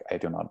should be like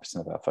 80 or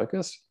 90% of our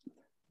focus,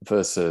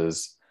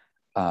 versus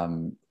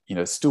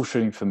still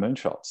shooting for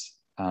moonshots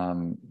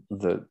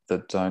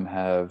that don't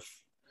have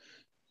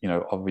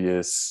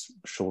obvious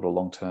short or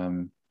long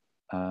term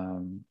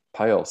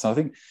payoffs. And I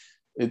think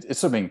it's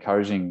sort of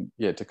encouraging,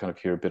 to kind of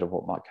hear a bit of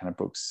what Mike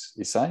Cannon-Brookes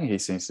is saying. He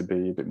seems to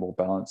be a bit more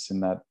balanced in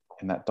that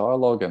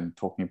dialogue and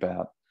talking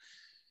about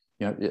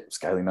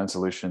scaling known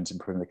solutions,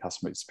 improving the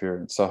customer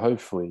experience. So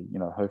hopefully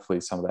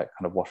some of that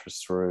kind of washes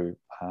through,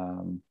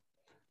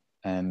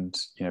 and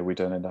we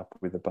don't end up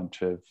with a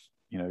bunch of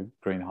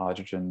green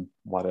hydrogen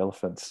white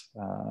elephants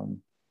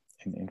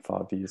in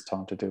 5 years'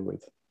 time to deal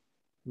with.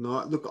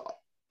 No, look,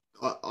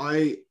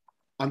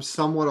 I'm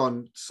somewhat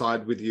on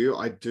side with you.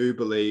 I do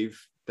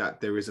believe that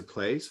there is a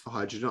place for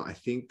hydrogen. I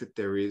think that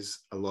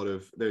there's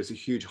a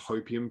huge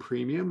hopium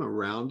premium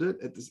around it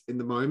in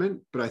the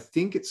moment, but I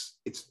think it's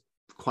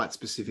quite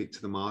specific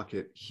to the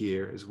market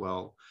here as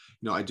well.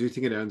 I do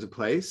think it earns a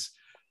place,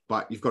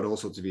 but you've got all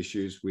sorts of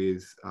issues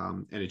with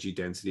energy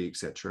density,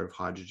 etc., of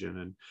hydrogen,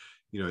 and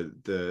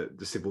the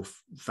simple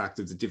fact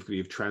of the difficulty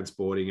of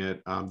transporting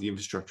it, the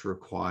infrastructure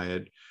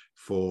required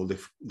for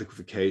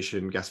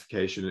liquefaction,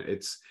 gasification.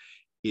 It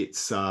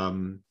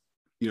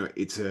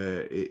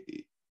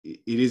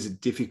is a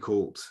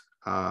difficult.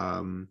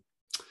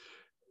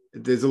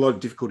 There's a lot of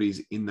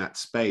difficulties in that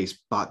space,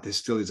 but there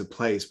still is a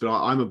place. But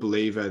I'm a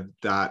believer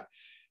that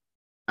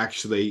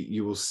actually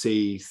you will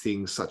see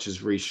things such as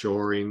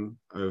reshoring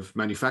of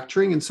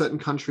manufacturing in certain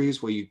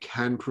countries where you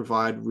can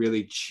provide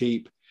really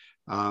cheap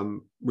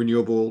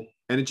renewable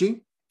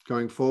energy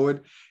going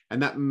forward,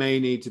 and that may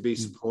need to be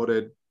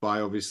supported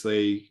by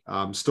obviously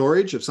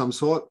storage of some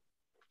sort,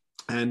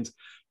 and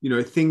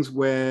things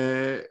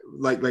where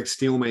like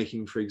steel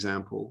making, for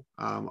example.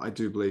 I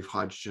do believe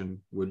hydrogen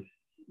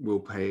will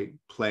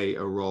play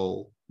a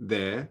role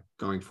there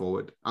going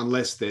forward,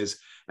 unless there's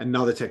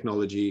another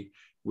technology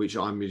which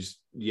I'm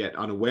yet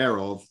unaware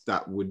of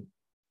that would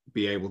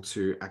be able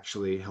to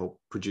actually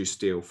help produce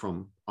steel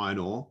from iron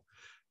ore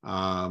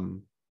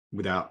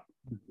without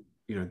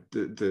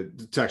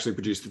to actually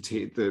produce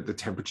the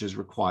temperatures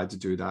required to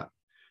do that.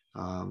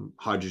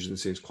 Hydrogen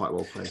seems quite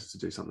well placed to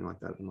do something like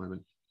that at the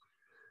moment.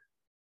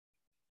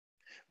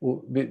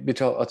 Well,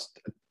 Mitch, I'll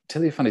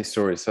tell you a funny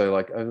story. So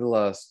like over the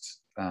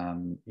last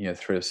 3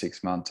 or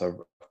 6 months, I've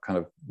kind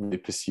of really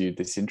pursued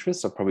this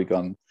interest. I've probably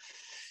gone,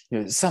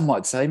 some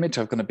might say, Mitch,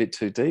 I've gone a bit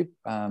too deep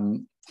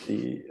on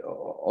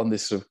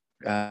this sort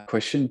of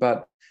question,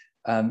 but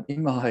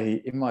in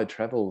my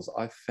travels,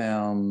 I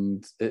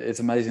found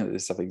it's amazing that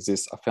this stuff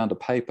exists. I found a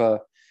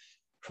paper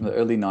from the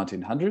early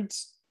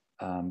 1900s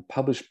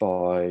published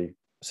by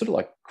sort of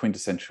like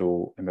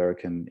quintessential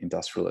American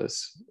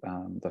industrialists.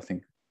 I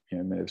think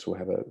many of us will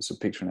have a sort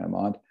of picture in our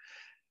mind.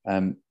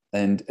 And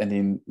in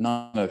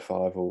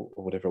 1905 or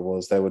whatever it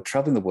was, they were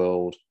traveling the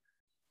world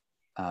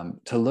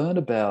to learn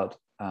about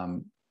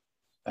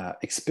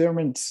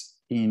experiments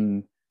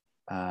in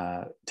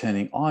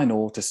turning iron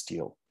ore to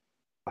steel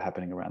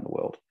happening around the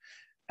world.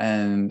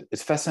 And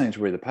it's fascinating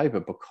to read the paper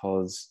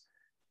because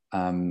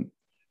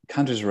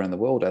countries around the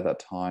world at that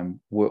time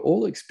were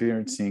all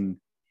experiencing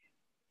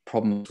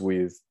problems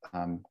with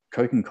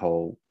coke and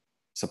coal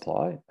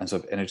supply and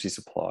sort of energy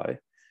supply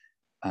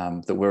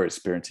that we're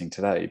experiencing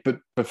today, but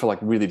for like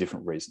really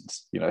different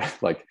reasons,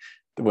 like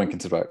they weren't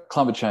considered about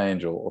climate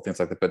change or things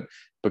like that,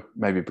 but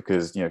maybe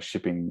because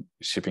shipping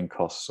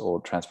costs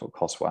or transport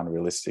costs were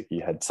unrealistic.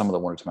 You had some of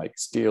them wanted to make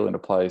steel in a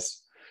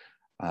place,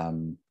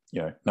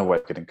 no way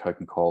of getting coke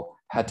and coal,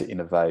 had to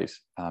innovate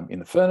in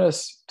the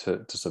furnace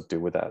to sort of deal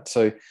with that.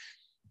 So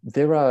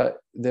there are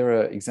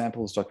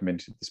examples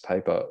documented in this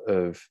paper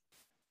of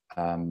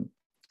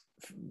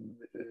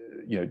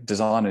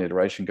design and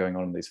iteration going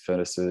on in these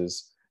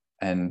furnaces,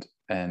 and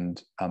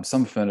and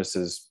some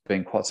furnaces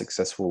being quite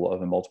successful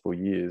over multiple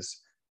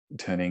years,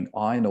 turning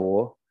iron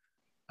ore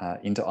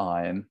into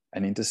iron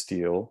and into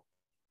steel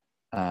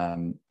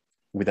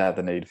without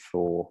the need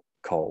for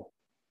coal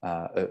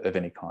of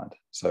any kind.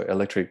 So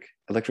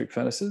electric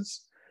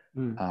furnaces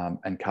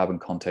and carbon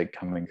content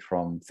coming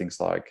from things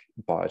like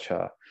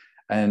biochar.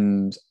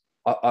 And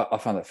I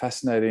find that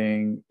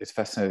fascinating. It's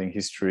fascinating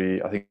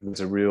history. I think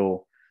there's a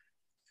real,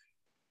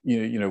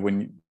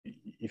 when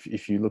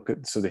if you look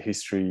at sort of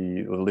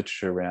history or the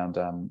literature around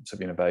sort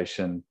of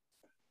innovation,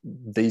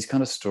 these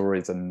kind of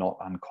stories are not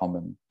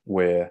uncommon,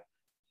 where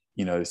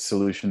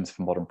solutions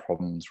for modern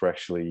problems were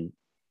actually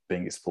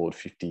being explored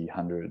 50,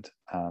 100,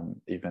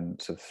 even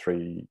sort of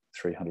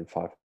 300,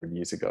 500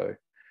 years ago.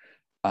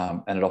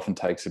 And it often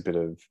takes a bit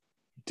of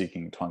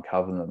digging to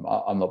uncover them.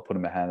 I'm not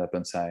putting my hand up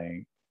and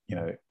saying,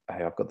 hey,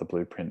 I've got the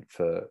blueprint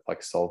for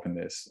like solving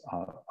this.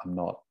 I'm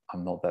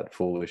not that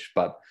foolish,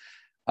 but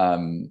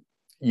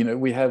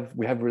we have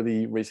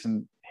really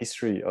recent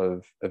history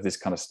of this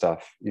kind of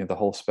stuff. The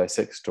whole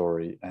SpaceX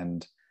story,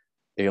 and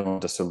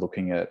Elon just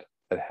looking at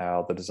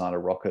how the design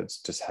of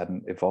rockets just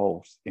hadn't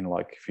evolved in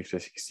like 50 or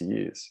 60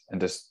 years,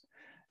 and just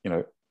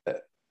and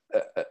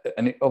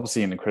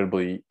obviously an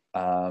incredibly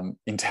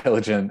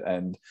intelligent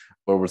and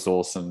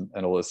well-resourced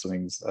and all those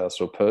things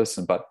sort of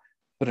person, but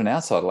an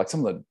outsider, like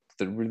someone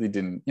that really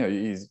didn't,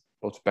 he's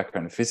got a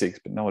background in physics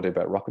but no idea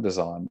about rocket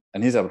design,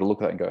 and he's able to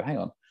look at that and go, hang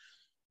on,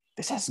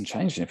 this hasn't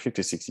changed in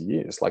 50 60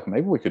 years, like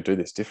maybe we could do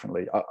this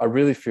differently. I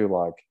really feel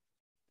like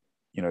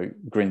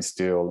green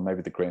steel, and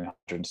maybe the green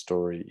hydrogen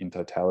story in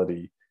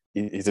totality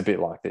is a bit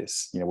like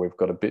this. We've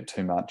got a bit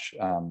too much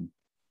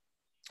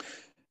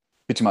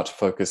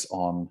focus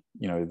on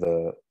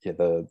the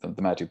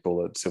magic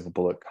bullet, silver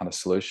bullet kind of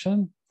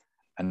solution,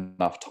 and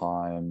enough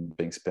time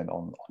being spent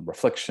on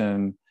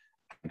reflection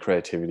and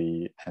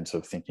creativity, and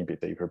sort of thinking a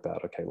bit deeper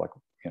about, okay, like,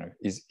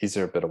 is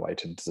there a better way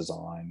to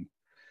design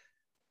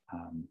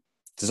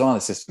the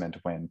system end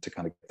to end to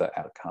kind of get that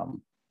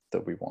outcome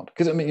that we want?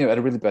 Because at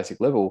a really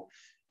basic level,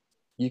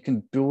 you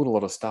can build a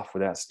lot of stuff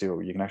without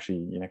steel. You can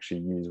actually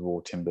use raw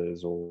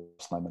timbers or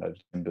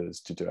laminated timbers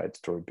to do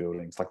 8-story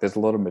buildings. Like, there's a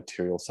lot of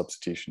material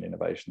substitution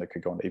innovation that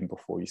could go on even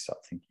before you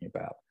start thinking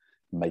about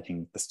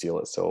making the steel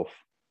itself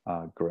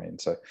green.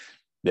 So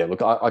yeah,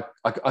 look, I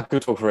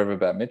could talk forever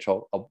about Mitch.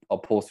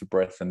 I'll pause for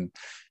breath and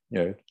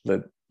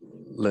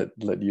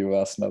let you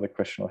ask another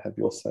question or have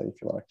your say if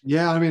you like.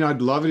 Yeah,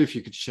 I'd love it if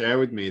you could share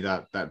with me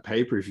that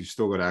paper, if you've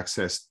still got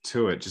access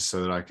to it, just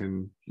so that I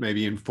can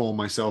maybe inform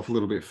myself a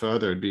little bit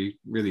further. It'd be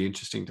really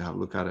interesting to have a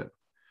look at it.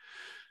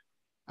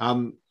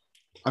 I'll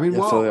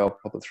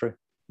pop it through.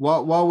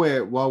 While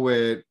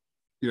we're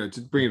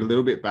to bring it a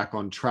little bit back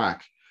on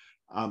track,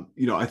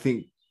 I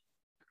think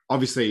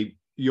obviously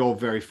you're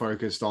very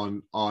focused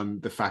on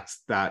the fact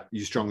that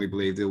you strongly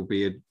believe there will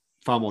be a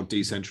far more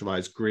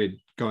decentralized grid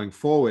going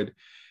forward.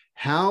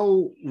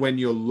 How, when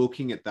you're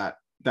looking at that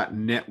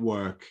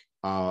network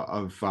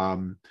of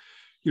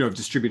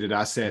distributed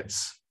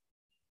assets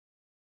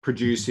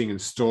producing and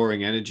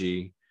storing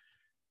energy,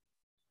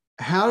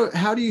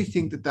 how do you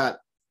think that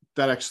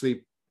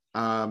actually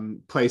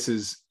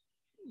places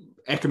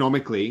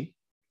economically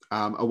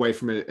away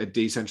from a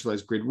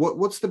decentralized grid?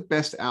 What's the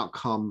best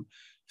outcome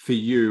for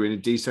you in a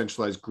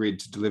decentralized grid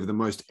to deliver the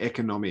most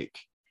economic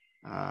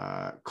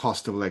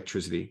cost of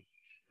electricity,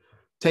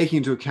 taking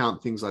into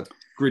account things like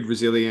grid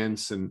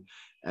resilience and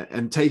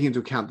taking into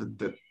account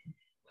that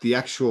the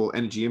actual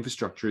energy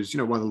infrastructure is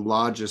one of the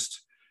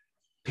largest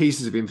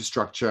pieces of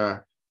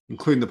infrastructure,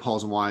 including the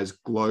poles and wires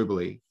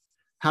globally?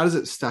 How does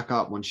it stack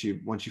up once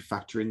you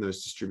factor in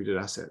those distributed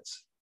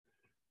assets?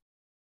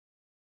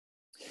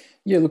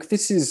 Yeah, look,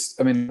 this is,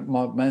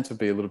 my answer would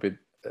be a little bit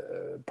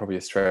probably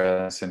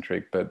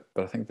Australia-centric, but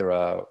I think there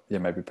are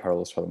maybe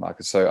parallels to other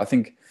markets. So I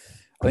think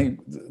the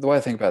way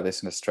I think about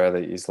this in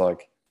Australia is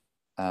like,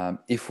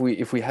 if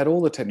we had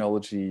all the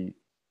technology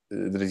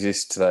that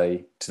exists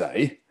today,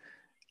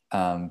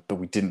 but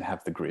we didn't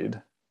have the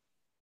grid,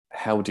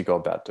 how would you go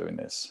about doing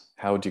this?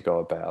 How would you go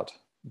about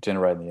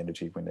generating the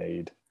energy we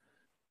need,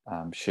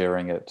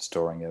 sharing it,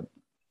 storing it,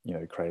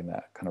 creating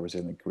that kind of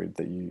resilient grid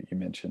that you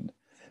mentioned?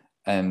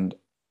 And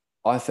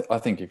I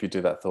think if you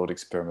do that thought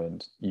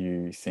experiment,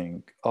 you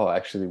think, oh,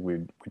 actually,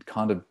 we'd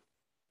kind of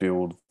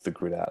build the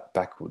grid out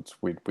backwards.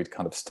 We'd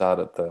kind of start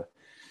at the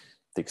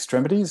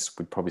extremities.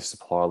 We'd probably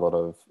supply a lot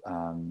of,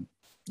 I'm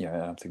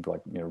thinking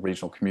like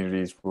regional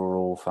communities,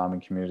 rural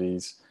farming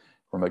communities,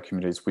 remote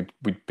communities. We'd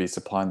be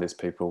supplying these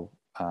people,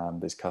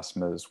 these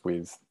customers,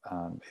 with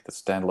either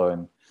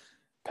standalone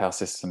power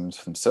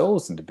systems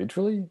themselves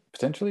individually,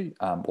 potentially,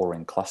 or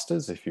in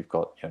clusters. If you've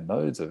got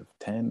nodes of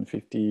 10,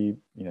 50,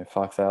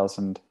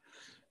 5,000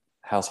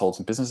 households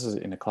and businesses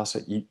in a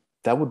cluster,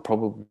 that would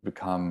probably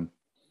become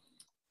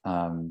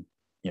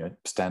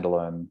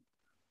standalone,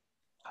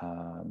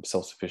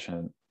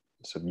 self-sufficient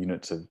sort of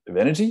units of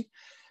energy.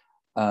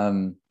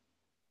 And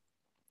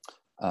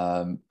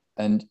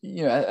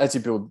as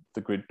you build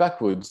the grid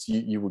backwards,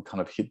 you would kind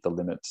of hit the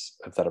limits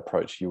of that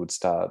approach. You would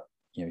start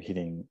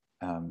hitting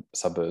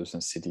suburbs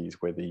and cities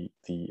where the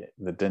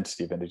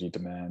density of energy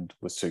demand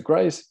was too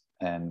great,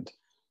 and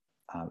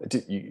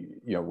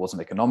it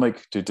wasn't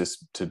economic to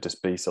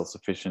just be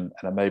self-sufficient,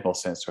 and it made more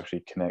sense to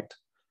actually connect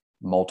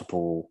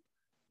multiple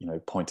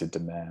pointed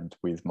demand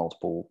with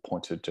multiple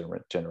pointed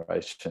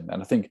generation.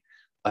 And I think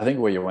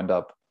where you end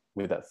up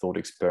with that thought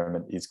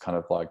experiment is kind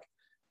of like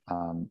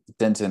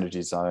dense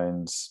energy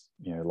zones,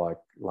 like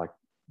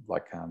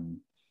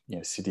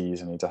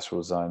cities and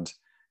industrial zones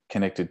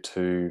connected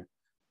to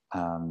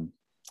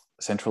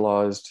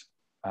centralized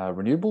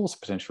renewables,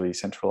 potentially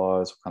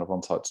centralized kind of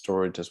on-site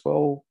storage as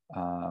well,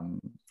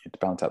 to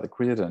balance out the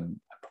grid and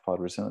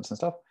provide resilience and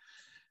stuff.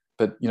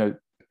 But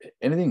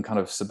anything kind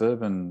of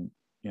suburban,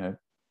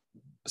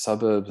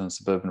 suburbs and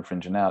suburban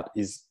fringe and out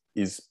is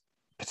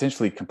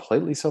potentially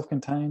completely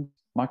self-contained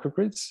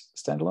microgrids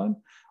standalone,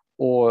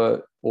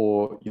 or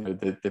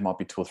there might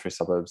be 2 or 3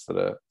 suburbs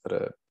that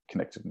are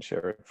connected and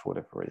share it for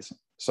whatever reason.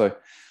 So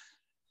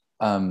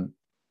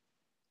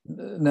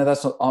no,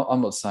 that's not.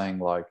 I'm not saying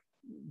like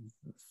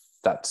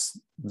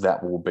that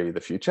will be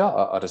the future.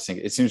 I just think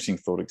it's an interesting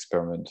thought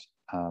experiment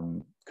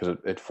because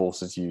it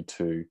forces you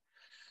to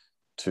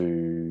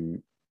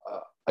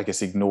I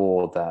guess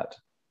ignore that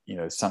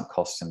sunk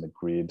costs in the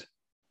grid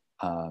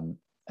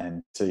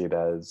and see it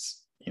as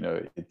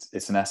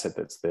it's an asset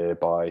that's there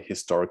by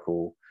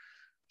historical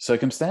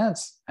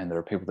circumstance, and there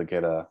are people that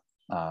get a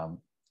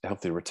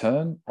healthy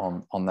return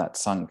on that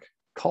sunk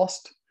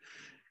cost.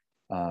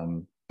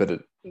 But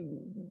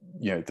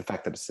the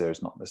fact that it's there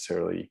is not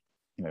necessarily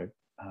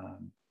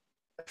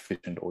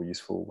efficient or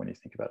useful when you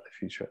think about the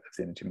future of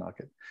the energy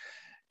market.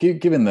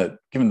 Given that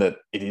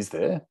it is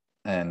there,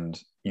 and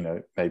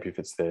maybe if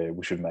it's there,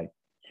 we should make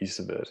use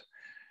of it.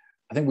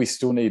 I think we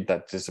still need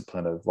that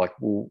discipline of like,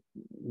 well,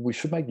 we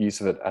should make use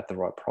of it at the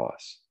right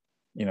price.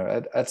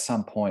 At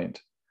some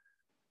point,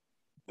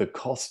 the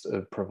cost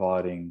of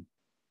providing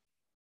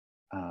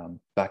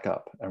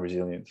backup and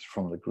resilience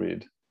from the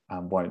grid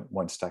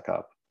won't stack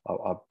up.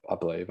 I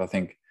believe. I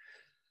think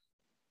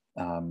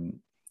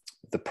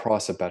the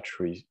price of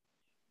battery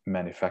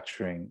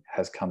manufacturing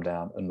has come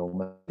down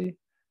enormously.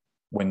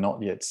 We're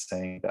not yet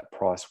seeing that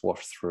price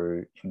wash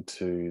through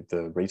into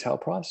the retail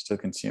price to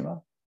the consumer.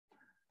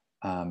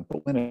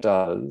 But when it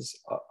does,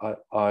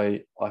 I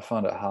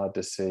find it hard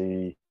to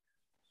see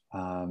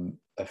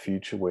a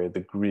future where the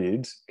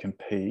grid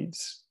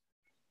competes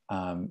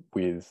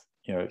with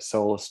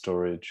solar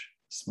storage,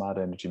 smart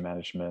energy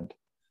management,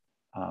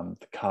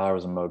 the car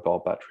as a mobile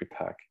battery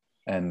pack,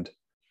 and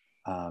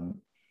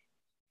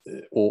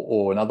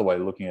or another way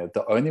of looking at it,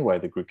 the only way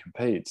the grid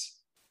competes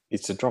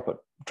is to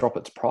drop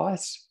its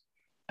price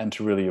and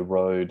to really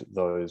erode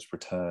those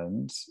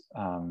returns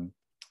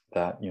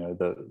that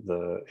either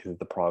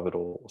the private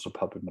or sort of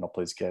public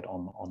monopolies get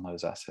on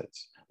those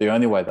assets. The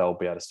only way they'll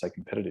be able to stay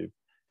competitive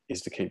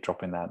is to keep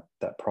dropping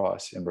that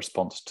price in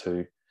response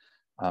to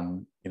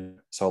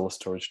solar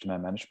storage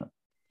demand management.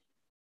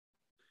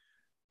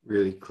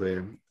 Really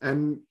clear.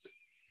 And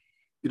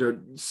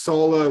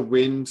solar,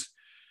 wind,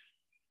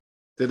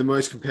 they're the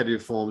most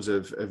competitive forms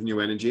of new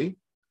energy,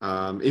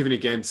 even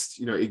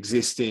against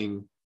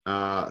existing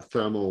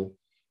thermal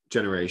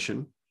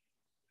generation.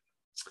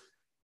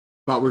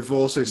 But we've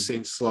also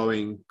seen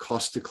slowing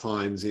cost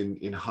declines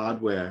in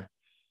hardware.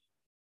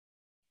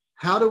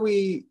 How do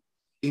we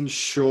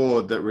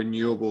ensure that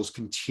renewables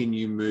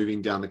continue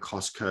moving down the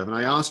cost curve? And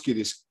I ask you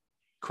this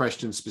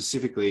question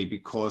specifically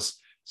because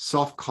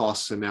soft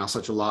costs are now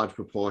such a large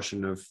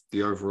proportion of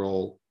the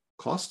overall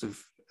cost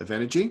of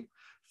energy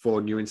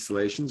for new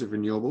installations of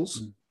renewables.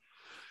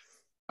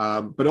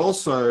 But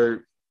also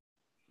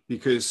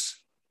because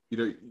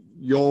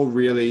you're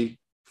really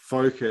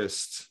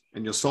focused,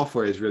 and your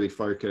software is really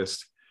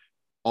focused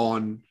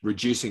on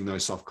reducing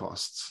those soft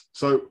costs.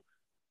 So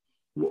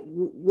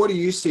what do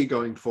you see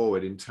going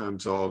forward in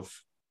terms of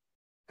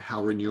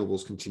how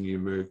renewables continue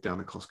to move down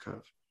the cost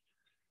curve?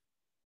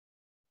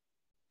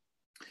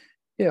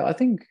 Yeah, I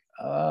think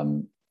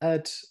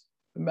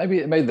maybe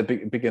it made the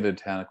big end of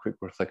town a quick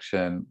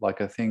reflection. Like,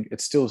 I think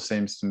it still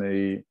seems to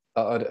me,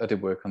 I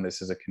did work on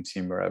this as a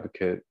consumer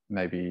advocate,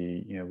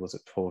 maybe, was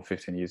it 12 or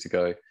 15 years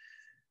ago?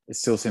 It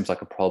still seems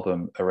like a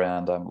problem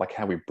around like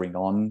how we bring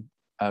on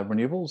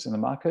renewables in the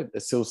market.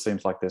 It still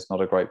seems like there's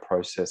not a great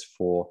process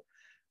for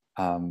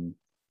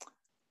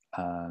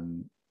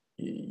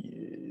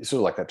sort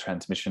of like that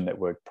transmission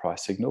network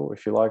price signal,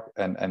 if you like,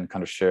 and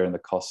kind of sharing the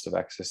cost of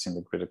accessing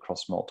the grid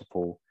across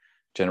multiple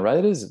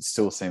generators. It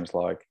still seems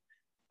like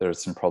there are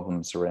some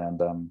problems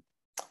around,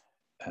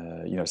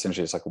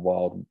 essentially it's like a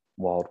wild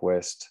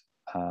west,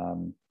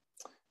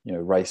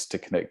 race to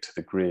connect to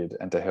the grid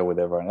and to hell with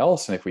everyone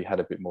else. And if we had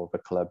a bit more of a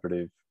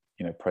collaborative,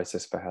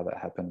 process for how that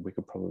happened, we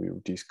could probably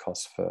reduce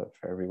costs for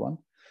everyone.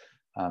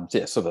 I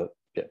guess a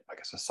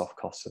soft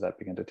cost of that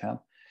big end of town.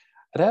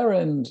 At our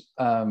end,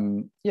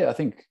 I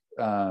think,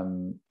 a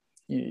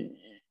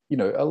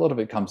lot of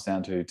it comes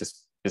down to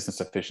just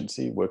business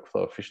efficiency,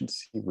 workflow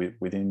efficiency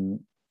within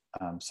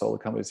solar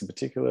companies in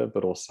particular,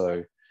 but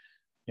also,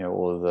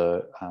 all of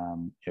the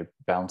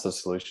balance of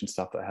solution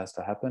stuff that has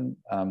to happen.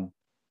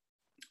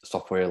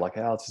 software like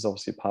ours is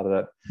obviously part of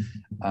that.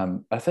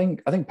 I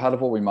think part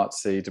of what we might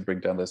see to bring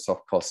down those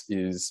soft costs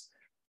is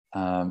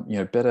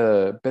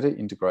better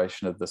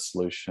integration of the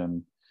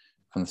solution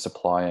from the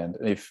supply end.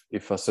 And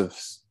if I sort of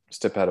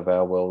step out of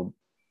our world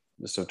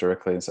sort of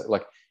directly and say,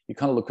 like, you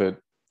kind of look at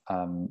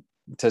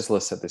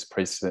Tesla set this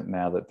precedent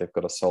now that they've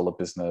got a solar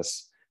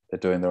business, they're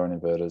doing their own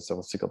inverters, they've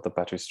also got the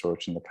battery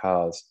storage in the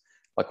cars.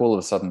 Like, all of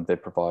a sudden they're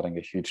providing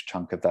a huge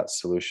chunk of that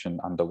solution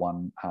under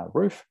one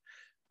roof.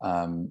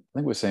 I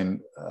think we've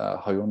seen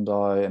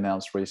Hyundai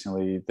announced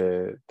recently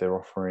they're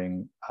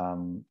offering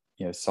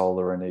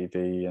solar and EV,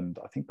 and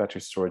I think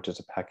battery storage as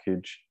a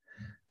package.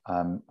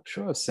 I'm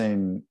sure I've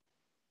seen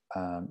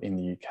in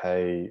the UK,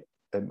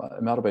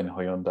 it might have been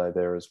Hyundai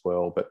there as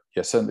well, but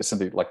yeah, certainly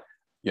something like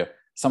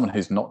someone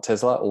who's not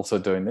Tesla also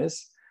doing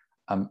this.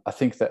 I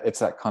think that it's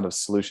that kind of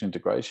solution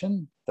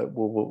integration that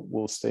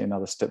we'll see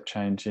another step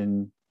change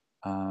in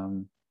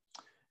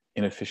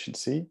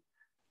efficiency,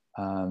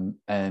 I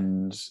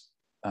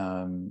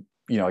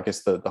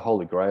guess the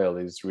holy grail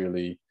is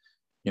really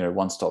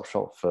one-stop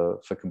shop for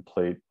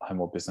complete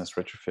home or business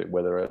retrofit,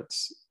 whether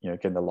it's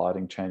getting the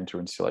lighting changed or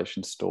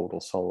insulation installed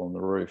or solar on the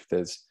roof.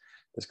 There's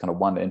kind of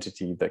one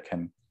entity that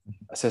can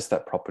assess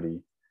that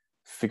property,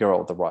 figure out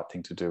what the right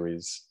thing to do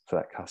is for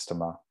that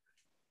customer,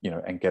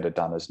 and get it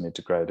done as an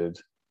integrated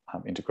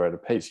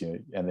piece.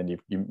 And then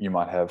you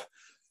might have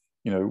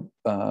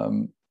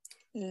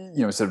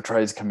sort of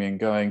trades coming and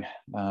going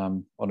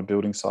on a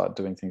building site,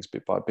 doing things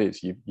bit by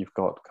bit. You've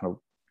got kind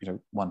of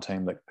one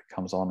team that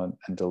comes on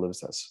and delivers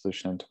that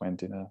solution end to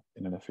end in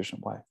an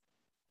efficient way.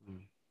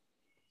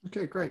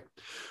 Okay, great.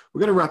 We're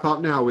going to wrap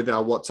up now with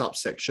our What's Up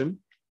section.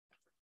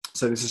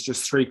 So this is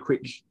just 3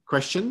 quick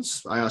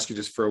questions. I ask you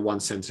just for a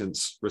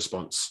 1-sentence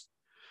response.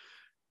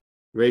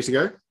 Ready to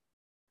go?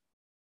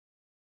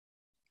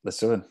 Let's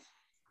do it.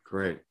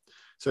 Great.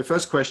 So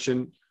first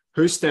question,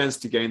 who stands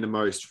to gain the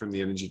most from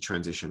the energy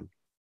transition?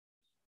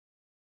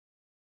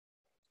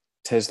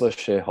 Tesla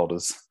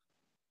shareholders.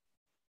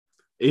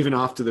 Even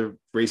after the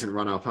recent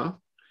run-up, huh?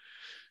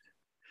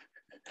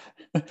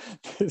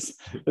 There's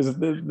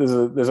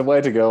a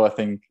way to go, I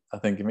think,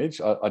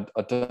 Mitch. I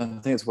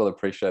don't think it's well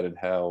appreciated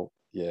how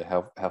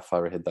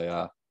far ahead they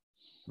are.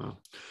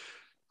 Well,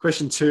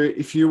 question 2,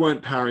 if you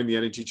weren't powering the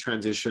energy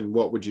transition,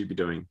 what would you be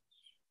doing?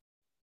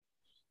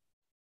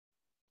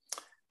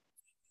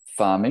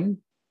 Farming,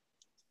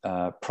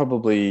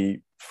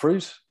 probably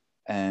fruit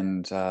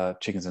and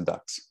chickens and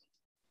ducks.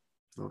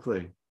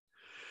 Lovely.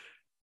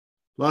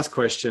 Last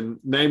question.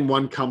 Name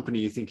one company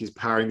you think is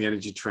powering the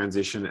energy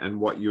transition and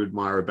what you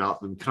admire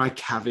about them. Can I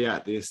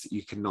caveat this that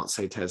you cannot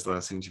say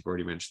Tesla since you've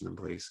already mentioned them,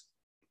 please?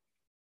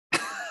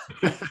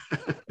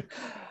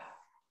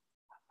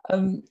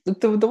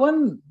 The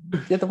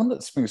one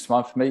that springs to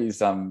mind for me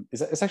is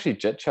it's actually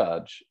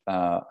JetCharge.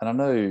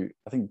 And I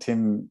think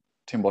Tim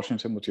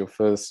Washington was your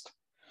first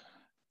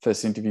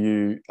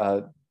interview.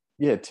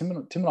 Tim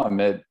and I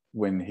met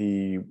when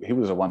he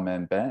was a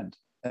one-man band,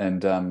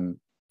 and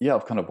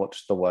I've kind of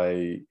watched the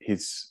way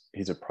he's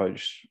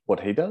approached what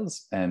he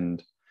does,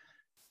 and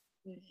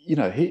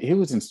he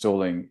was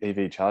installing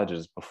EV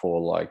chargers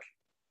before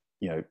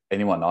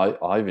anyone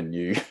I even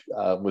knew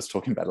was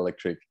talking about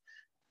electric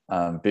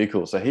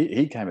vehicles. So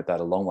he came at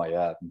that a long way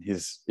out, and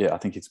I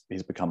think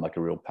he's become like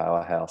a real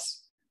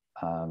powerhouse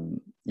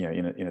in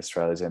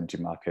Australia's energy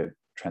market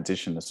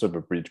transition. It's sort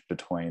of a bridge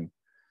between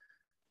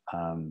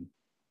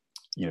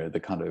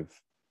the kind of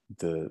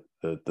the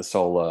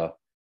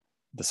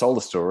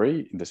solar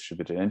story in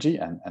distributed energy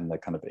and the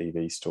kind of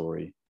EV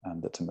story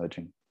that's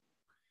emerging.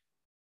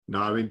 No,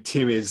 I mean,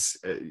 Tim is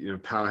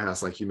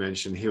powerhouse, like you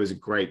mentioned. He was a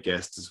great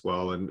guest as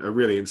well, and a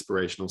really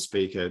inspirational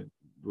speaker.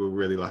 We're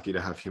really lucky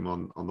to have him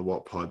on the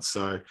Watt Pod.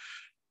 So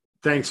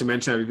thanks for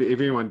mentioning that.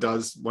 If anyone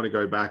does want to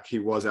go back, he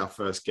was our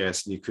first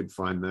guest, and you could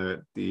find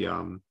the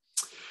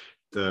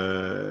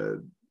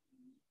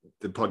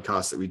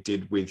podcast that we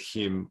did with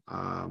him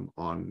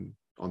on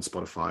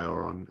Spotify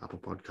or on Apple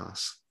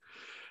Podcasts.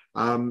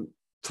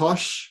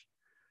 Tosh,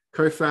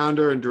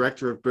 co-founder and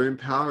director of Boom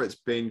Power, it's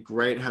been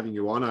great having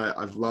you on.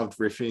 I've loved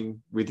riffing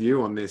with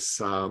you on this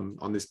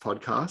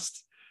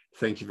podcast.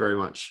 Thank you very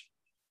much.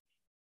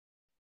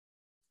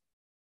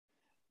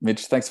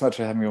 Mitch, thanks so much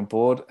for having me on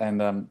board,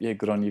 and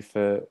good on you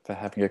for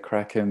having a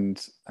crack,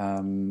 and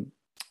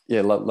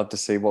love to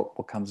see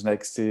what comes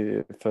next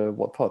for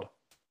Watt Pod.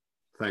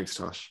 Thanks,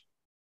 Tosh.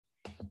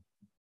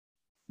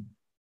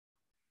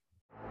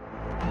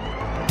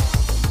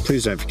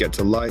 Please don't forget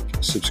to like,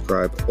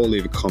 subscribe, or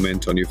leave a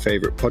comment on your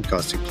favorite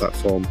podcasting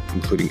platform,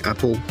 including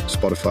Apple,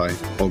 Spotify,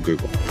 or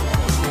Google.